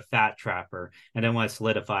into a fat trapper, and then when it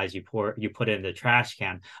solidifies, you put it in the trash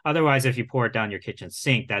can. Otherwise, if you pour it down your kitchen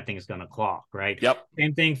sink, that thing's going to clog, right? Yep.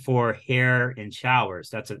 Same thing for hair in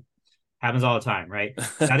showers. Happens all the time, right?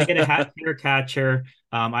 Got to get a hair catcher.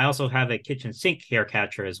 I also have a kitchen sink hair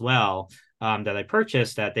catcher as well, that I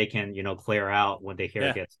purchased, that they can, clear out when the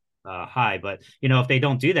hair gets high. But if they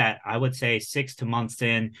don't do that, I would say 6 months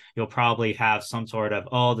in, you'll probably have some sort of,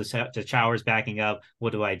 the shower's backing up,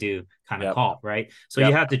 what do I do, kind of call, right? So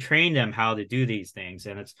you have to train them how to do these things,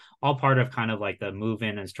 and it's all part of kind of like the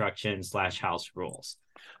move-in instructions / house rules.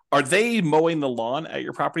 Are they mowing the lawn at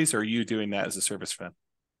your properties, or are you doing that as a service for them?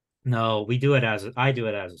 No, I do it as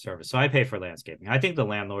a service. So I pay for landscaping. I think the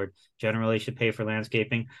landlord generally should pay for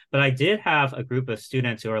landscaping, but I did have a group of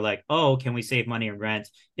students who are like, "Oh, can we save money in rent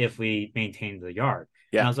if we maintain the yard?"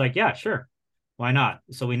 Yeah. And I was like, "Yeah, sure. Why not?"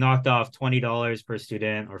 So we knocked off $20 per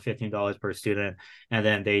student or $15 per student, and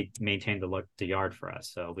then they maintained the yard for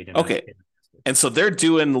us. So we didn't. Okay. And so they're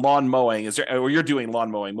doing lawn mowing. Or you're doing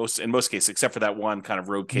lawn mowing in most cases, except for that one kind of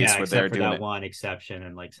road case where they're doing that one exception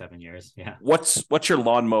in like 7 years. Yeah. What's your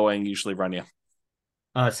lawn mowing usually run you?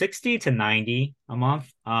 60 to 90 a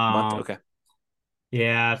month. Okay.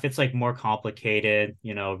 Yeah, if it's like more complicated,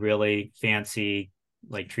 really fancy,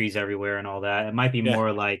 like trees everywhere and all that, it might be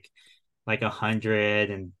more like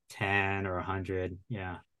 110 or 100.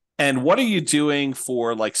 Yeah. And what are you doing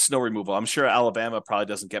for like snow removal? I'm sure Alabama probably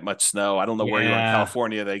doesn't get much snow. I don't know where you are in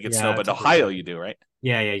California they get snow, but Ohio you do, right?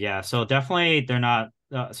 Yeah. So definitely they're not.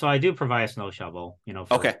 So I do provide a snow shovel,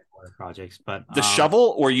 for projects, but the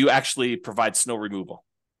shovel, or you actually provide snow removal?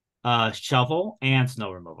 Shovel and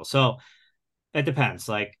snow removal. So it depends.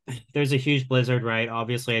 Like there's a huge blizzard, right?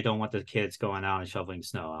 Obviously, I don't want the kids going out and shoveling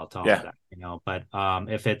snow. I'll tell them that, But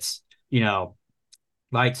if it's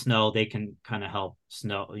light snow, they can kind of help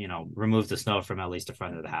remove the snow from at least the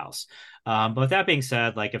front of the house. But with that being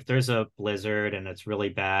said, like if there's a blizzard and it's really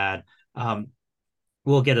bad,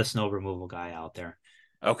 we'll get a snow removal guy out there.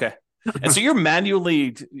 Okay. And so you're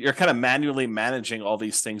kind of manually managing all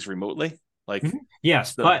these things remotely? Like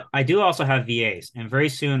yes, but I do also have VAs, and very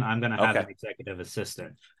soon I'm going to have an executive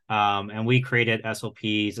assistant. And we created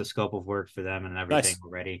SOPs, a scope of work for them and everything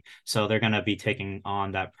already. So they're going to be taking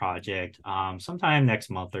on that project sometime next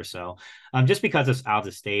month or so. Just because it's out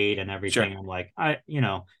of state and everything, I'm like,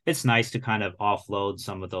 it's nice to kind of offload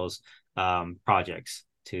some of those projects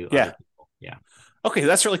to other people. Yeah. Okay,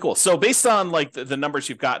 that's really cool. So based on like the numbers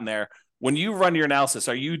you've gotten there, when you run your analysis,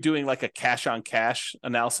 are you doing like a cash on cash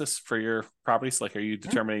analysis for your properties? Like, are you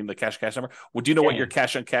determining the cash number? Well, do you know what your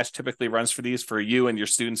cash on cash typically runs for these, for you and your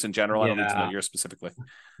students in general? I don't need to know yours specifically.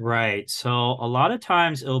 Right. So a lot of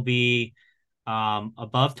times it'll be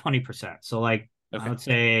above 20%. So like I would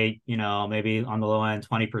say, maybe on the low end,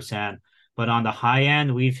 20%, but on the high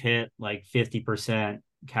end, we've hit like 50%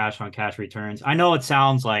 cash on cash returns. I know it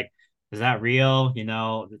sounds like, is that real?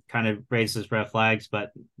 It kind of raises red flags,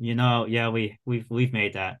 but we've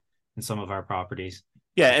made that in some of our properties.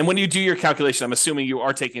 Yeah, and when you do your calculation, I'm assuming you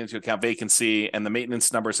are taking into account vacancy and the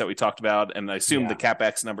maintenance numbers that we talked about, and I assume the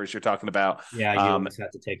CapEx numbers you're talking about. Yeah, you always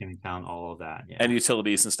have to take into account all of that. Yeah. And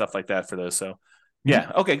utilities and stuff like that for those. So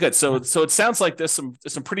yeah. Okay, good. So it sounds like there's some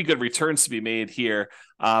pretty good returns to be made here.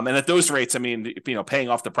 And at those rates, I mean, paying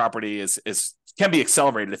off the property is can be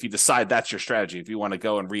accelerated if you decide that's your strategy. If you want to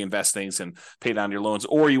go and reinvest things and pay down your loans,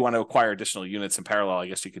 or you want to acquire additional units in parallel, I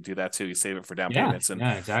guess you could do that too. You save it for down payments. And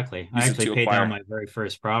exactly. I actually paid down my very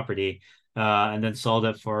first property and then sold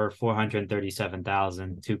it for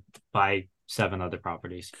 $437,000 to buy 7 other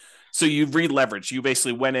properties. So you re-leveraged. You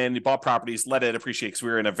basically went in, you bought properties, let it appreciate, because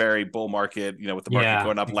we were in a very bull market, with the market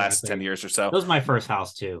going up last 10 years or so. That was my first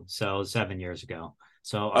house too. So 7 years ago.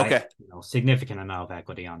 So significant amount of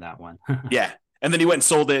equity on that one. Yeah. And then you went and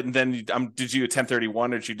sold it. And then did you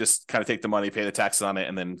 1031, or did you just kind of take the money, pay the taxes on it,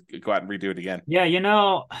 and then go out and redo it again?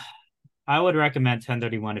 Yeah. I would recommend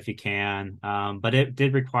 1031 if you can. But it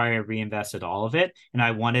did require reinvested all of it. And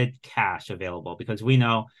I wanted cash available because we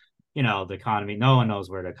know, the economy, no one knows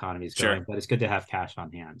where the economy is going, but it's good to have cash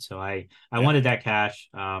on hand. So I wanted that cash.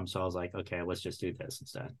 So I was like, okay, let's just do this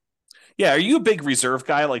instead. Yeah. Are you a big reserve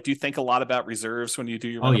guy? Like, do you think a lot about reserves when you do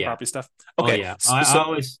your rental property stuff? Okay. Oh, yeah. I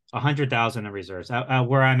always 100,000 in reserves.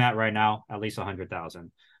 Where I'm at right now, at least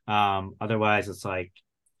 100,000. Otherwise it's like,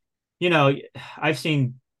 I've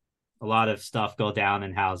seen a lot of stuff go down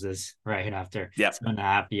in houses right after Yep.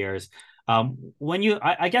 7.5 years. When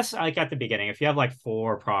I guess like at the beginning, if you have like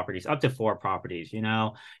four properties, up to four properties,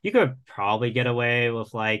 you could probably get away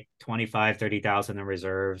with like 25, 30,000 in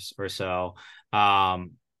reserves or so.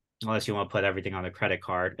 Unless you want to put everything on a credit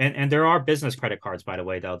card. And there are business credit cards, by the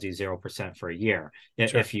way, that'll do 0% for a year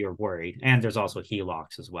if you're worried. And there's also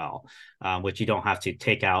HELOCs as well, which you don't have to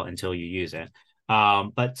take out until you use it.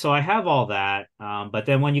 But so I have all that. But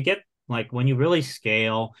then when you really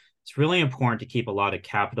scale, it's really important to keep a lot of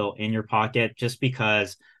capital in your pocket just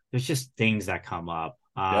because there's just things that come up.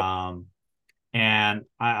 Yep. And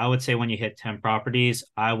I would say when you hit 10 properties,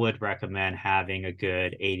 I would recommend having a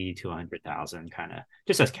good 80 to 100,000 kind of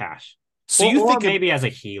just as cash. So you think maybe as a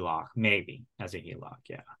HELOC,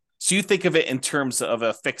 yeah. So you think of it in terms of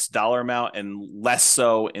a fixed dollar amount and less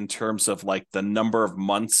so in terms of like the number of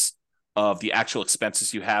months of the actual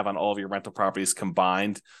expenses you have on all of your rental properties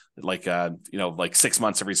combined, like like 6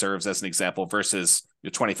 months of reserves as an example versus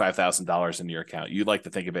your $25,000 in your account. You like to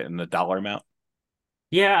think of it in the dollar amount?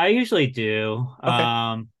 Yeah, I usually do.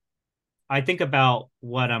 Okay. I think about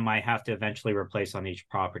what I might have to eventually replace on each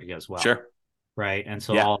property as well. Sure. Right. And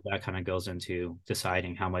so all of that kind of goes into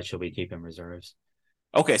deciding how much you'll be keeping reserves.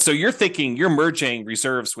 Okay. So you're merging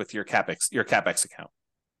reserves with your CapEx account.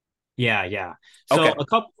 Yeah, yeah. So okay.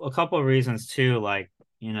 a couple of reasons too, like,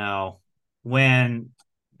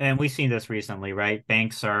 and we've seen this recently, right?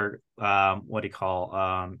 Banks are what do you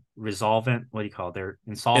call resolvent? What do you call it? They're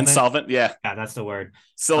insolvent. Insolvent, yeah. Yeah, that's the word.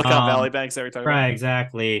 Silicon Valley banks that we're talking right, about.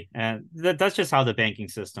 Exactly. And that's just how the banking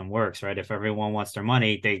system works, right? If everyone wants their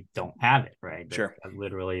money, they don't have it, right? Sure. That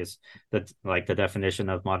literally is the definition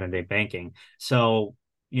of modern day banking. So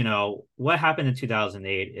what happened in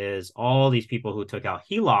 2008 is all these people who took out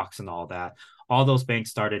HELOCs and all those banks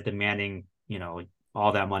started demanding,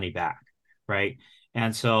 all that money back, right?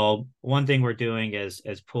 And so one thing we're doing is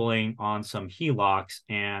pulling on some HELOCs,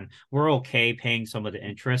 and we're okay paying some of the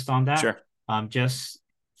interest on that, sure. Just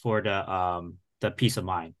for the peace of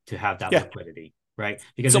mind to have that liquidity, right?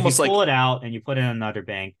 Because it's if you pull it out and you put it in another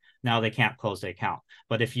bank, now they can't close the account.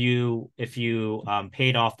 But if you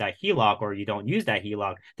paid off that HELOC or you don't use that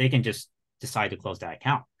HELOC, they can just decide to close that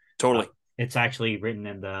account. Totally. It's actually written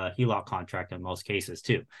in the HELOC contract in most cases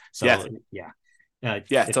too. So yeah. If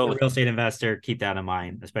totally. you're a real estate investor, keep that in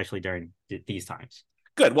mind, especially during these times.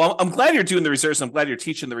 Good. Well, I'm glad you're doing the reserves. I'm glad you're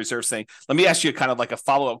teaching the reserves thing. Let me ask you kind of like a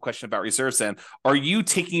follow-up question about reserves then. Are you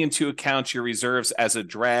taking into account your reserves as a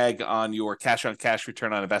drag on your cash on cash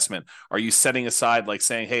return on investment? Are you setting aside like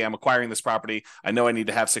saying, hey, I'm acquiring this property. I know I need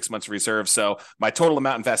to have 6 months of reserves. So my total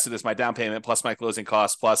amount invested is my down payment plus my closing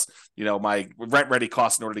costs plus, my rent ready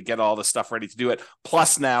costs in order to get all this stuff ready to do it.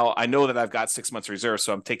 Plus now I know that I've got 6 months of reserves.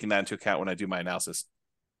 So I'm taking that into account when I do my analysis.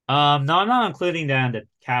 No, I'm not including that in the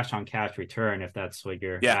cash on cash return, if that's what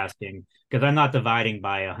you're asking, because I'm not dividing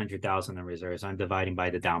by 100,000 in reserves. I'm dividing by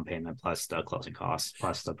the down payment plus the closing costs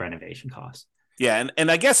plus the renovation costs. Yeah,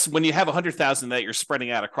 and I guess when you have 100,000 that you're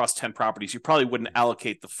spreading out across 10 properties, you probably wouldn't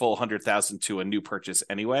allocate the full 100,000 to a new purchase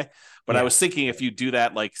anyway. But I was thinking if you do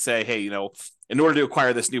that, like say, hey, in order to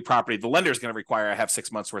acquire this new property, the lender is going to require I have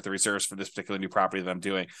 6 months worth of reserves for this particular new property that I'm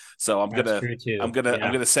doing. So I'm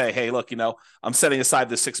gonna say, hey, look, I'm setting aside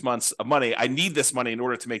this 6 months of money. I need this money in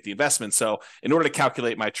order to make the investment. So in order to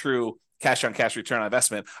calculate my true cash on cash return on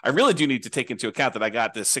investment, I really do need to take into account that I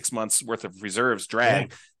got this 6 months worth of reserves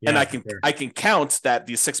drag, and I can count that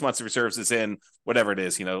these 6 months of reserves is in whatever it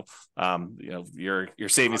is, your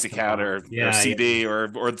savings account or CD or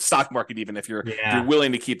the stock market, even if you're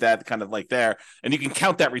willing to keep that kind of like there, and you can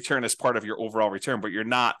count that return as part of your overall return, but you're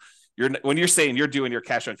when you're saying you're doing your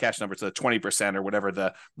cash on cash number to the 20% or whatever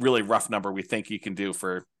the really rough number we think you can do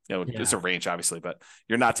for, it's a range obviously, but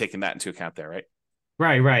you're not taking that into account there, right?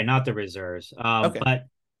 Right. Not the reserves. But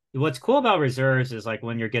what's cool about reserves is like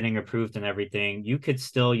when you're getting approved and everything, you could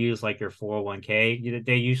still use like your 401k.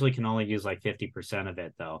 They usually can only use like 50% of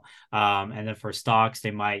it though. And then for stocks, they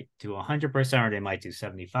might do 100% or they might do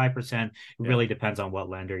 75%. It really depends on what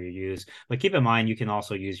lender you use. But keep in mind, you can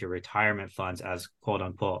also use your retirement funds as quote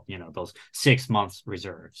unquote, those 6 months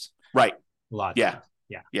reserves. Right. A lot. Yeah,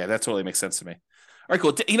 that totally makes sense to me. All right,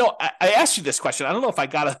 cool. I asked you this question. I don't know if I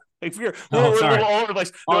got to. If you're we're a little all over the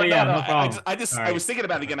place. No problem. I was thinking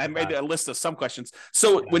about it again. I made a list of some questions.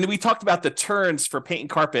 So when we talked about the turns for paint and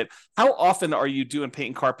carpet, how often are you doing paint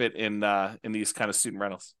and carpet in these kind of student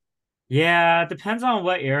rentals? Yeah, it depends on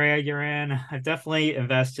what area you're in. I've definitely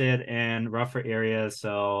invested in rougher areas.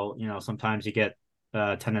 So, sometimes you get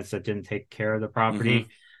tenants that didn't take care of the property.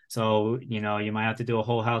 So, you might have to do a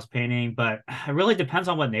whole house painting, but it really depends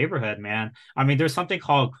on what neighborhood, man. I mean, there's something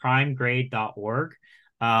called crimegrade.org.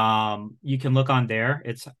 You can look on there.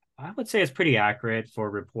 I would say it's pretty accurate for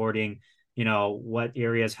reporting, what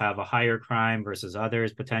areas have a higher crime versus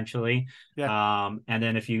others potentially. Yeah. And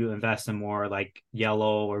then if you invest in more like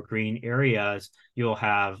yellow or green areas, you'll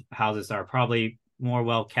have houses that are probably more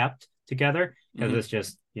well kept together because it's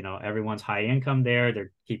just, everyone's high income there.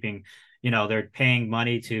 They're keeping, they're paying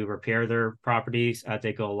money to repair their properties as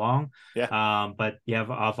they go along. Yeah. But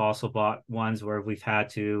I've also bought ones where we've had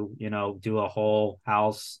to, do a whole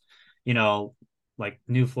house, you know, like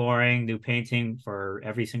new flooring, new painting for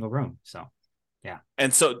every single room. So yeah.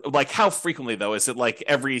 And so, like, how frequently though? Is it like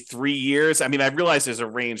every 3 years? I mean, I realize there's a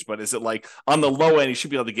range, but is it like on the low end, you should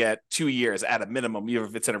be able to get 2 years at a minimum, even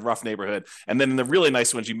if it's in a rough neighborhood. And then in the really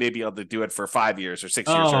nice ones, you may be able to do it for 5 years or 6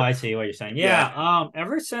 years. Oh, Or I see what you're saying. yeah. Yeah.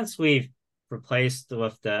 Ever since we've replaced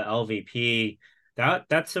with the LVP,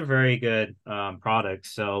 that's a very good product.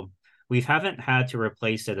 So we haven't had to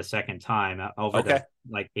replace it a second time over Okay. the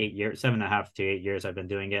like 8 years, 7.5 to 8 years I've been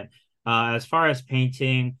doing it. As far as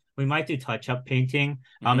painting, we might do touch-up painting.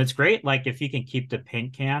 It's great, like if you can keep the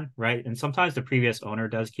paint can, right? And sometimes the previous owner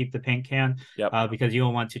does keep the paint can, Yep. because you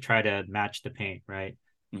don't want to try to match the paint, right?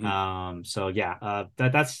 So yeah,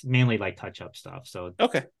 that's mainly like touch-up stuff. So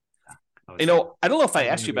Okay. I would say I don't know if I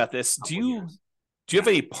asked you maybe about this. a couple years. Do you have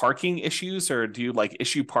any parking issues, or do you like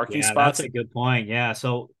issue parking Yeah, that's spots? a good point. Yeah.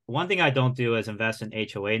 So one thing I don't do is invest in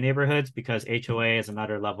HOA neighborhoods because HOA is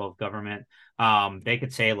another level of government. They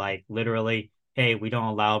could say like literally, hey, we don't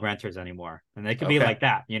allow renters anymore. And they could be Okay. like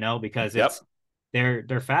that, because Yep.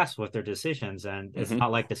 they're fast with their decisions, and it's Hmm.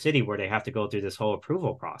 not like the city where they have to go through this whole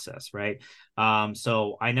approval process, right?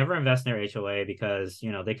 So I never invest in their HOA because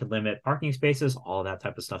they could limit parking spaces, all that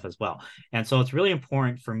type of stuff as well. And so it's really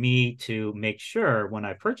important for me to make sure when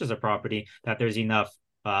I purchase a property that there's enough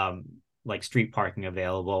um like street parking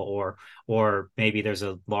available, or maybe there's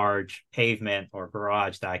a large pavement or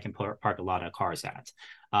garage that I can park a lot of cars at.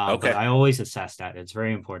 But Okay. I always assess that. It's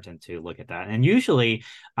very important to look at that. And usually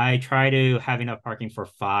I try to have enough parking for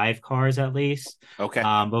 5 cars at least. Okay.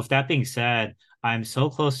 But with that being said, I'm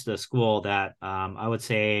so close to the school that I would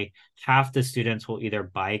say half the students will either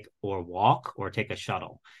bike or walk or take a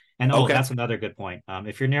shuttle. And Okay. that's another good point.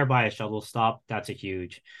 If you're nearby a shuttle stop, that's a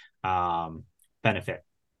huge benefit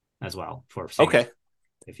as well for Okay. safety.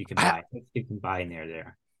 If you can buy near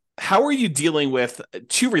there. How are you dealing with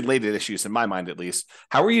two related issues in my mind, at least?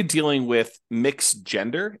 How are you dealing with mixed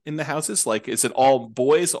gender in the houses? Like, is it all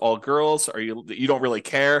boys, all girls? Are you don't really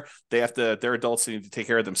care? They're adults, they need to take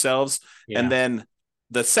care of themselves. And Yeah. then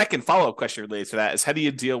the second follow-up question related to that is, how do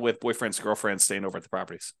you deal with boyfriends, girlfriends staying over at the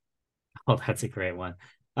properties? Oh, that's a great one.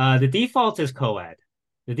 The default is co-ed.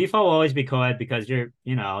 The default will always be co-ed because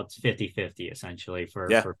it's 50-50 essentially for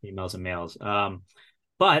Yeah. females and males.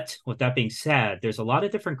 But with that being said, there's a lot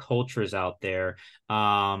of different cultures out there.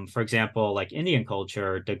 For example, like Indian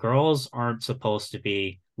culture, the girls aren't supposed to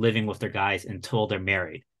be living with their guys until they're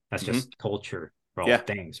married. That's Hmm. just cultural Yeah.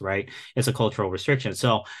 things, right? It's a cultural restriction.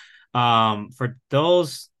 So, for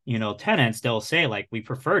those, tenants, they'll say like, we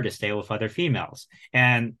prefer to stay with other females.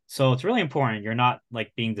 And so it's really important. You're not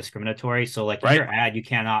like being discriminatory. So like in Right. your ad, you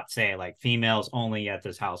cannot say like females only at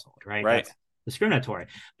this household, right? Right. That's discriminatory.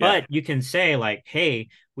 Yeah. But you can say like, hey,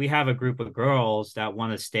 we have a group of girls that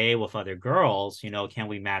want to stay with other girls, can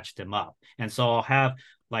we match them up? And so I'll have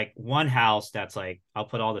like one house that's like, I'll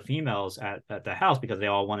put all the females at the house because they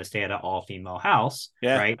all want to stay at an all female house,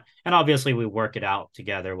 Yeah. right? And obviously we work it out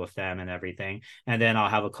together with them and everything. And then I'll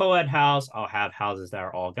have a co-ed house. I'll have houses that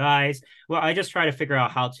are all guys. Well, I just try to figure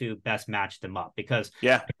out how to best match them up because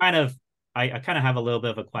Yeah. I kind of have a little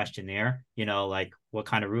bit of a questionnaire, like what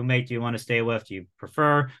kind of roommate do you want to stay with? Do you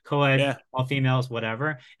prefer co-ed, Yeah. all females,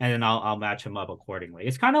 whatever? And then I'll match them up accordingly.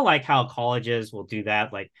 It's kind of like how colleges will do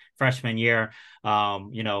that, like freshman year. What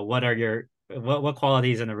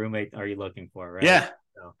qualities in a roommate are you looking for, right? Yeah.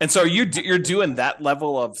 So, And so you're doing that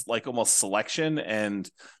level of like almost selection and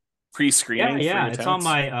yeah, pre-screening for yeah. your It's on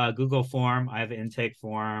tenants? my Google form. I have an intake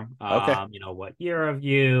form. Okay. What year of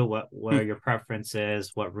you, what Hmm. are your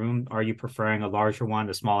preferences, what room are you preferring, a larger one,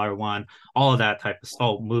 a smaller one, all of that type of stuff.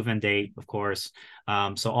 Oh, move-in date, of course.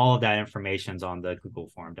 So all of that information's on the Google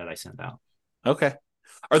form that I sent out. Okay.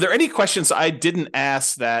 Are there any questions I didn't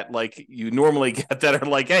ask that like you normally get that are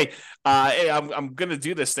like, hey, I'm gonna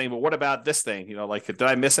do this thing, but what about this thing? Like, did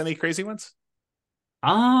I miss any crazy ones?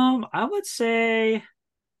 I would say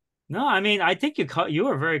no. I mean, I think you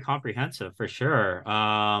were very comprehensive for sure.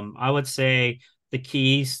 I would say the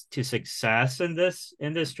keys to success in this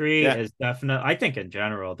industry is definitely, I think in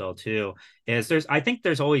general though too, is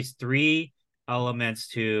there's always three elements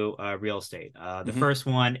to real estate. The first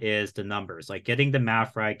one is the numbers, like getting the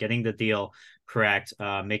math right, getting the deal correct,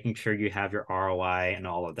 making sure you have your ROI and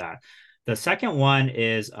all of that. The second one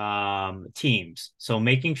is teams. So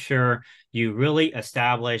making sure you really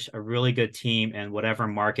establish a really good team in whatever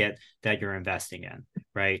market that you're investing in,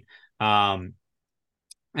 right?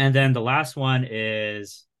 And then the last one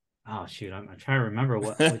is, oh shoot, I'm trying to remember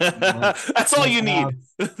what. That's all you need.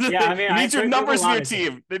 Yeah, I mean, you need your numbers in your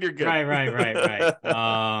team, then you're good. Right.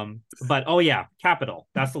 But oh yeah, capital.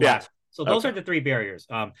 That's the last. So those are the three barriers.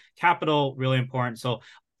 Capital, really important. So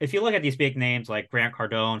if you look at these big names like Grant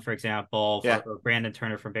Cardone, for example, or Brandon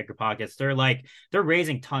Turner from Bigger Pockets, they're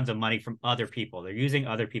raising tons of money from other people. They're using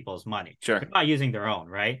other people's money. Sure. They're not using their own,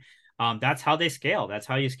 right? That's how they scale. That's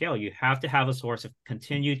how you scale. You have to have a source of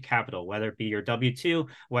continued capital, whether it be your W-2,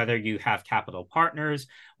 whether you have capital partners,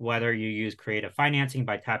 whether you use creative financing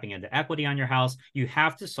by tapping into equity on your house. You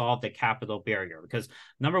have to solve the capital barrier, because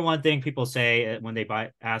number one thing people say when they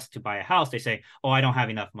ask to buy a house, they say, oh, I don't have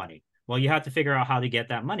enough money. Well, you have to figure out how to get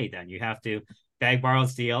that money then. You have to beg, borrow,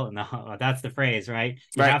 steal, and that's the phrase, right?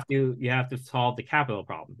 You have to solve the capital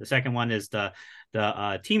problem. The second one is the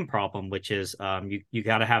team problem, which is you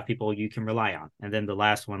got to have people you can rely on. And then the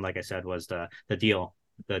last one, like I said, was the deal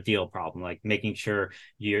problem, like making sure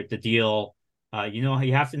the deal.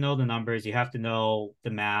 You have to know the numbers, you have to know the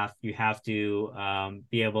math, you have to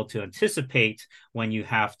be able to anticipate when you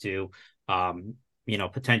have to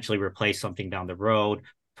potentially replace something down the road,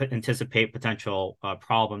 anticipate potential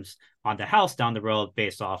problems on the house down the road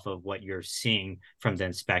based off of what you're seeing from the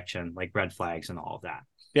inspection, like red flags and all of that.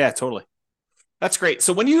 Yeah, totally. That's great.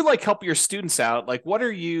 So when you help your students out, what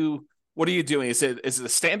are you doing? Is it a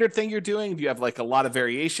standard thing you're doing? Do you have a lot of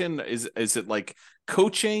variation? Is it like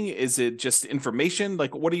coaching? Is it just information?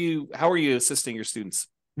 How are you assisting your students?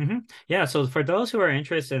 Mm-hmm. Yeah. So for those who are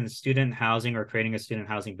interested in student housing or creating a student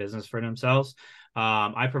housing business for themselves,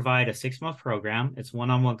 I provide a 6-month program. It's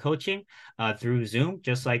one-on-one coaching through Zoom,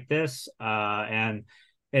 just like this. And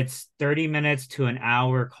it's 30 minutes to an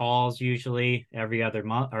hour calls, usually every other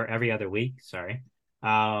month or every other week. Sorry.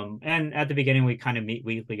 And at the beginning, we kind of meet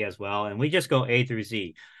weekly as well. And we just go A through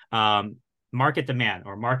Z. Market demand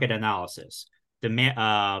or market analysis,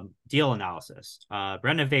 deal analysis,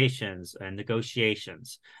 renovations and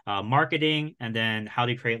negotiations, marketing, and then how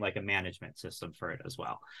to create a management system for it as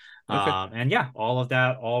well. Okay. And yeah, all of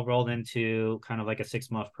that all rolled into kind of a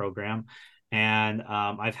 6-month program. And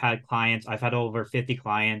I've had over 50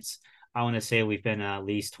 clients. I want to say we've been in at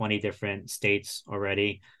least 20 different states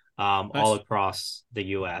already, nice. All across the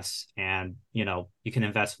US. And, you can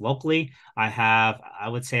invest locally. I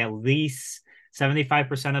would say at least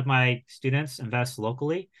 75% of my students invest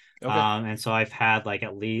locally. Okay. And so I've had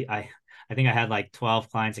at least, I think I had 12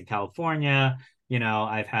 clients in California.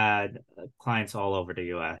 I've had clients all over the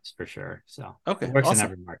US for sure. So it works awesome.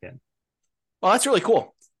 In every market. Well, that's really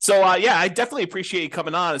cool. So I definitely appreciate you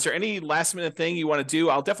coming on. Is there any last minute thing you want to do?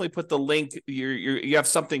 I'll definitely put the link. You have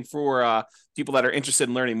something for people that are interested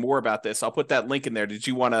in learning more about this. I'll put that link in there. Did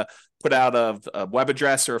you want to put out a web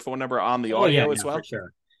address or a phone number on the audio as well? For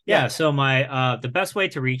sure. Yeah. So the best way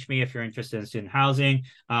to reach me if you're interested in student housing,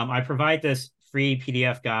 I provide this free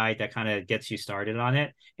PDF guide that kind of gets you started on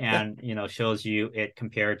it and, shows you it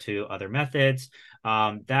compared to other methods.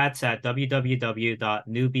 That's at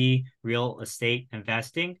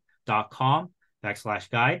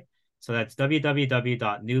www.newbierealestateinvesting.com/guide. So that's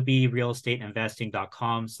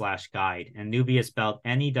www.newbierealestateinvesting.com/guide. And newbie is spelled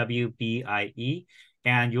NEWBIE.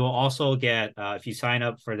 And you'll also get, if you sign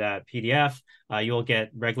up for that PDF, you'll get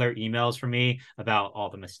regular emails from me about all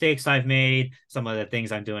the mistakes I've made, some of the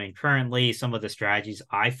things I'm doing currently, some of the strategies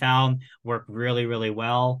I found work really, really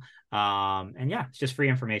well. And yeah, it's just free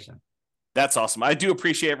information. That's awesome. I do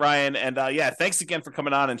appreciate it, Ryan. And thanks again for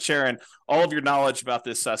coming on and sharing all of your knowledge about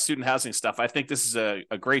this student housing stuff. I think this is a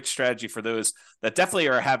great strategy for those that definitely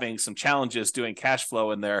are having some challenges doing cash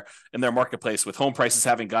flow in their marketplace, with home prices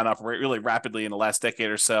having gone up really rapidly in the last decade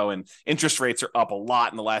or so. And interest rates are up a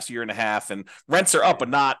lot in the last year and a half, and rents are up, but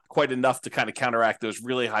not quite enough to kind of counteract those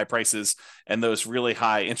really high prices and those really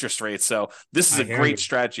high interest rates. So this is a great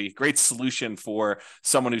strategy, great solution for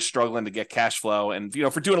someone who's struggling to get cash flow. And,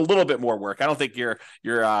 for doing a little bit more work. I don't think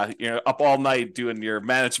you're up all night doing your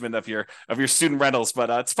management of your student rentals, but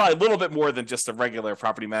it's probably a little bit more than just a regular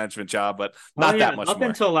property management job, but not that much up more.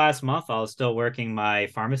 Until last month, I was still working my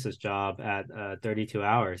pharmacist job at 32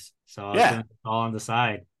 hours. So I was doing it all on the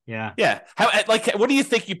side. Yeah. Yeah. What do you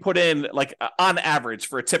think you put in, like, on average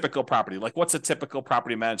for a typical property? Like, what's a typical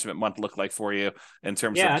property management month look like for you in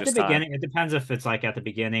terms of Yeah, at the just time? beginning, it depends if it's like at the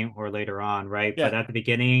beginning or later on, right? But Yeah. at the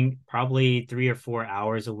beginning, probably 3 or 4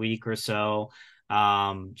 hours a week or so,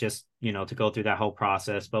 just, to go through that whole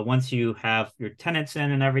process. But once you have your tenants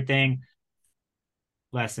in and everything,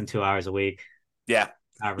 less than 2 hours a week, Yeah.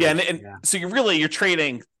 Yeah. And, average. and Yeah. so you're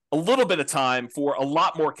trading a little bit of time for a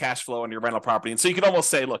lot more cash flow on your rental property. And so you could almost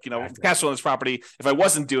say, look, Exactly. cash flow on this property, if I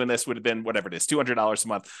wasn't doing this, would have been whatever it is, $200 a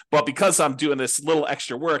month. But because I'm doing this little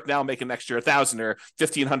extra work, now I'm making an extra $1,000 or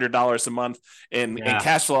 $1,500 a month in Yeah.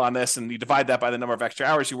 cash flow on this. And you divide that by the number of extra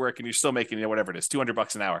hours you work, and you're still making, whatever it is,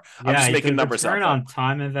 $200 an hour. I'm just Yeah, making the numbers return up, but on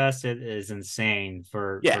time invested is insane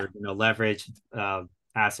for yeah. leverage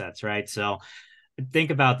assets, right? So think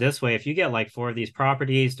about this way: if you get like 4 of these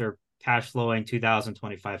properties, they're cash flowing 2,000,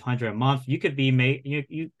 2,500 a month. You could be made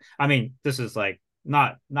you. I mean, this is like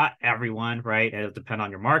not everyone, right? It'll depend on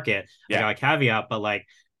your market. I Yeah. got a caveat, but like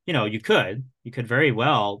you could very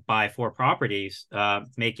well buy 4 properties,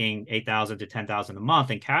 making 8,000 to 10,000 a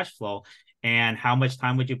month in cash flow. And how much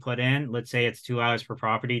time would you put in? Let's say it's 2 hours per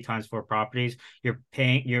property times 4 properties. You're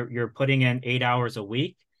putting in 8 hours a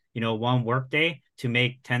week, one work day to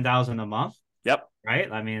make 10,000 a month, Yep.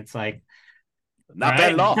 right? I mean, it's like, Not bad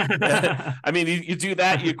right? at all. I mean, you do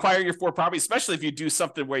that, you acquire your 4 properties, especially if you do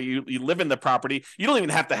something where you live in the property. You don't even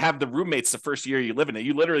have to have the roommates the first year you live in it.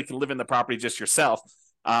 You literally can live in the property just yourself,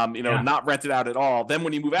 Yeah. not rent it out at all. Then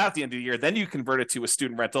when you move out at the end of the year, then you convert it to a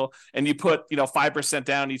student rental, and you put 5%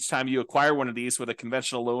 down each time you acquire one of these with a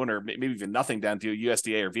conventional loan, or maybe even nothing down to a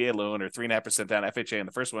USDA or VA loan, or 3.5% down FHA in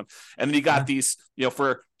the first one. And then you got these,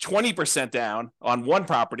 for 20% down on one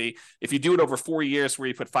property. If you do it over 4 years, where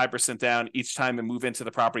you put 5% down each time and move into the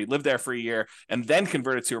property, live there for a year, and then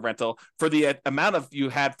convert it to a rental for the amount of you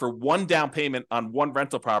had for one down payment on one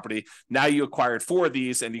rental property. Now you acquired 4 of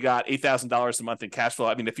these, and you got $8,000 a month in cash flow.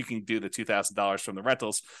 I mean, if you can do the $2,000 from the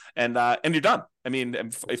rentals, and you're done. I mean,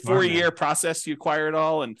 a Smart, man. 4-year process, you acquire it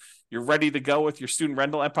all, and you're ready to go with your student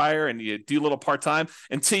rental empire, and you do a little part-time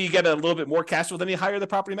until you get a little bit more cash flow. Then you hire the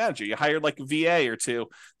property manager. You hire like a VA or two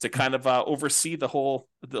to kind of oversee the whole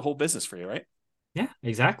business for you, right? Yeah,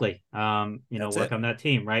 exactly. Work on that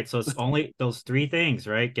team, right? So it's only those 3 things,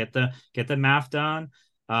 right? Get the math down,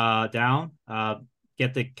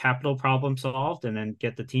 get the capital problem solved, and then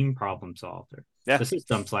get the team problem solved, or the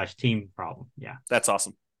system/team problem. Yeah. That's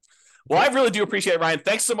awesome. Well, I really do appreciate it, Ryan.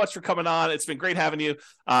 Thanks so much for coming on. It's been great having you.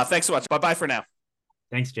 Thanks so much. Bye-bye for now.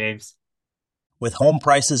 Thanks, James. With home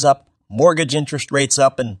prices up, mortgage interest rates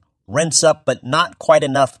up, and rents up, but not quite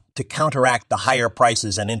enough to counteract the higher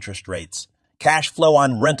prices and interest rates, cash flow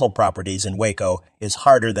on rental properties in Waco is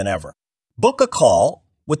harder than ever. Book a call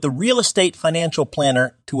with the Real Estate Financial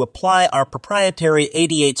Planner to apply our proprietary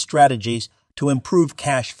 88 strategies to improve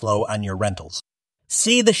cash flow on your rentals.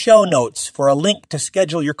 See the show notes for a link to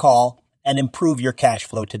schedule your call and improve your cash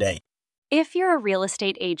flow today. If you're a real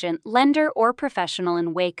estate agent, lender, or professional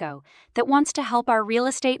in Waco that wants to help our real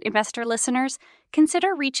estate investor listeners,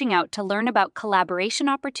 consider reaching out to learn about collaboration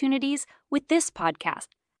opportunities with this podcast.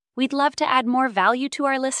 We'd love to add more value to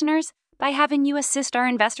our listeners by having you assist our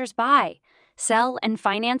investors buy, sell, and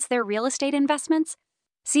finance their real estate investments.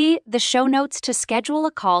 See the show notes to schedule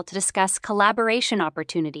a call to discuss collaboration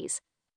opportunities.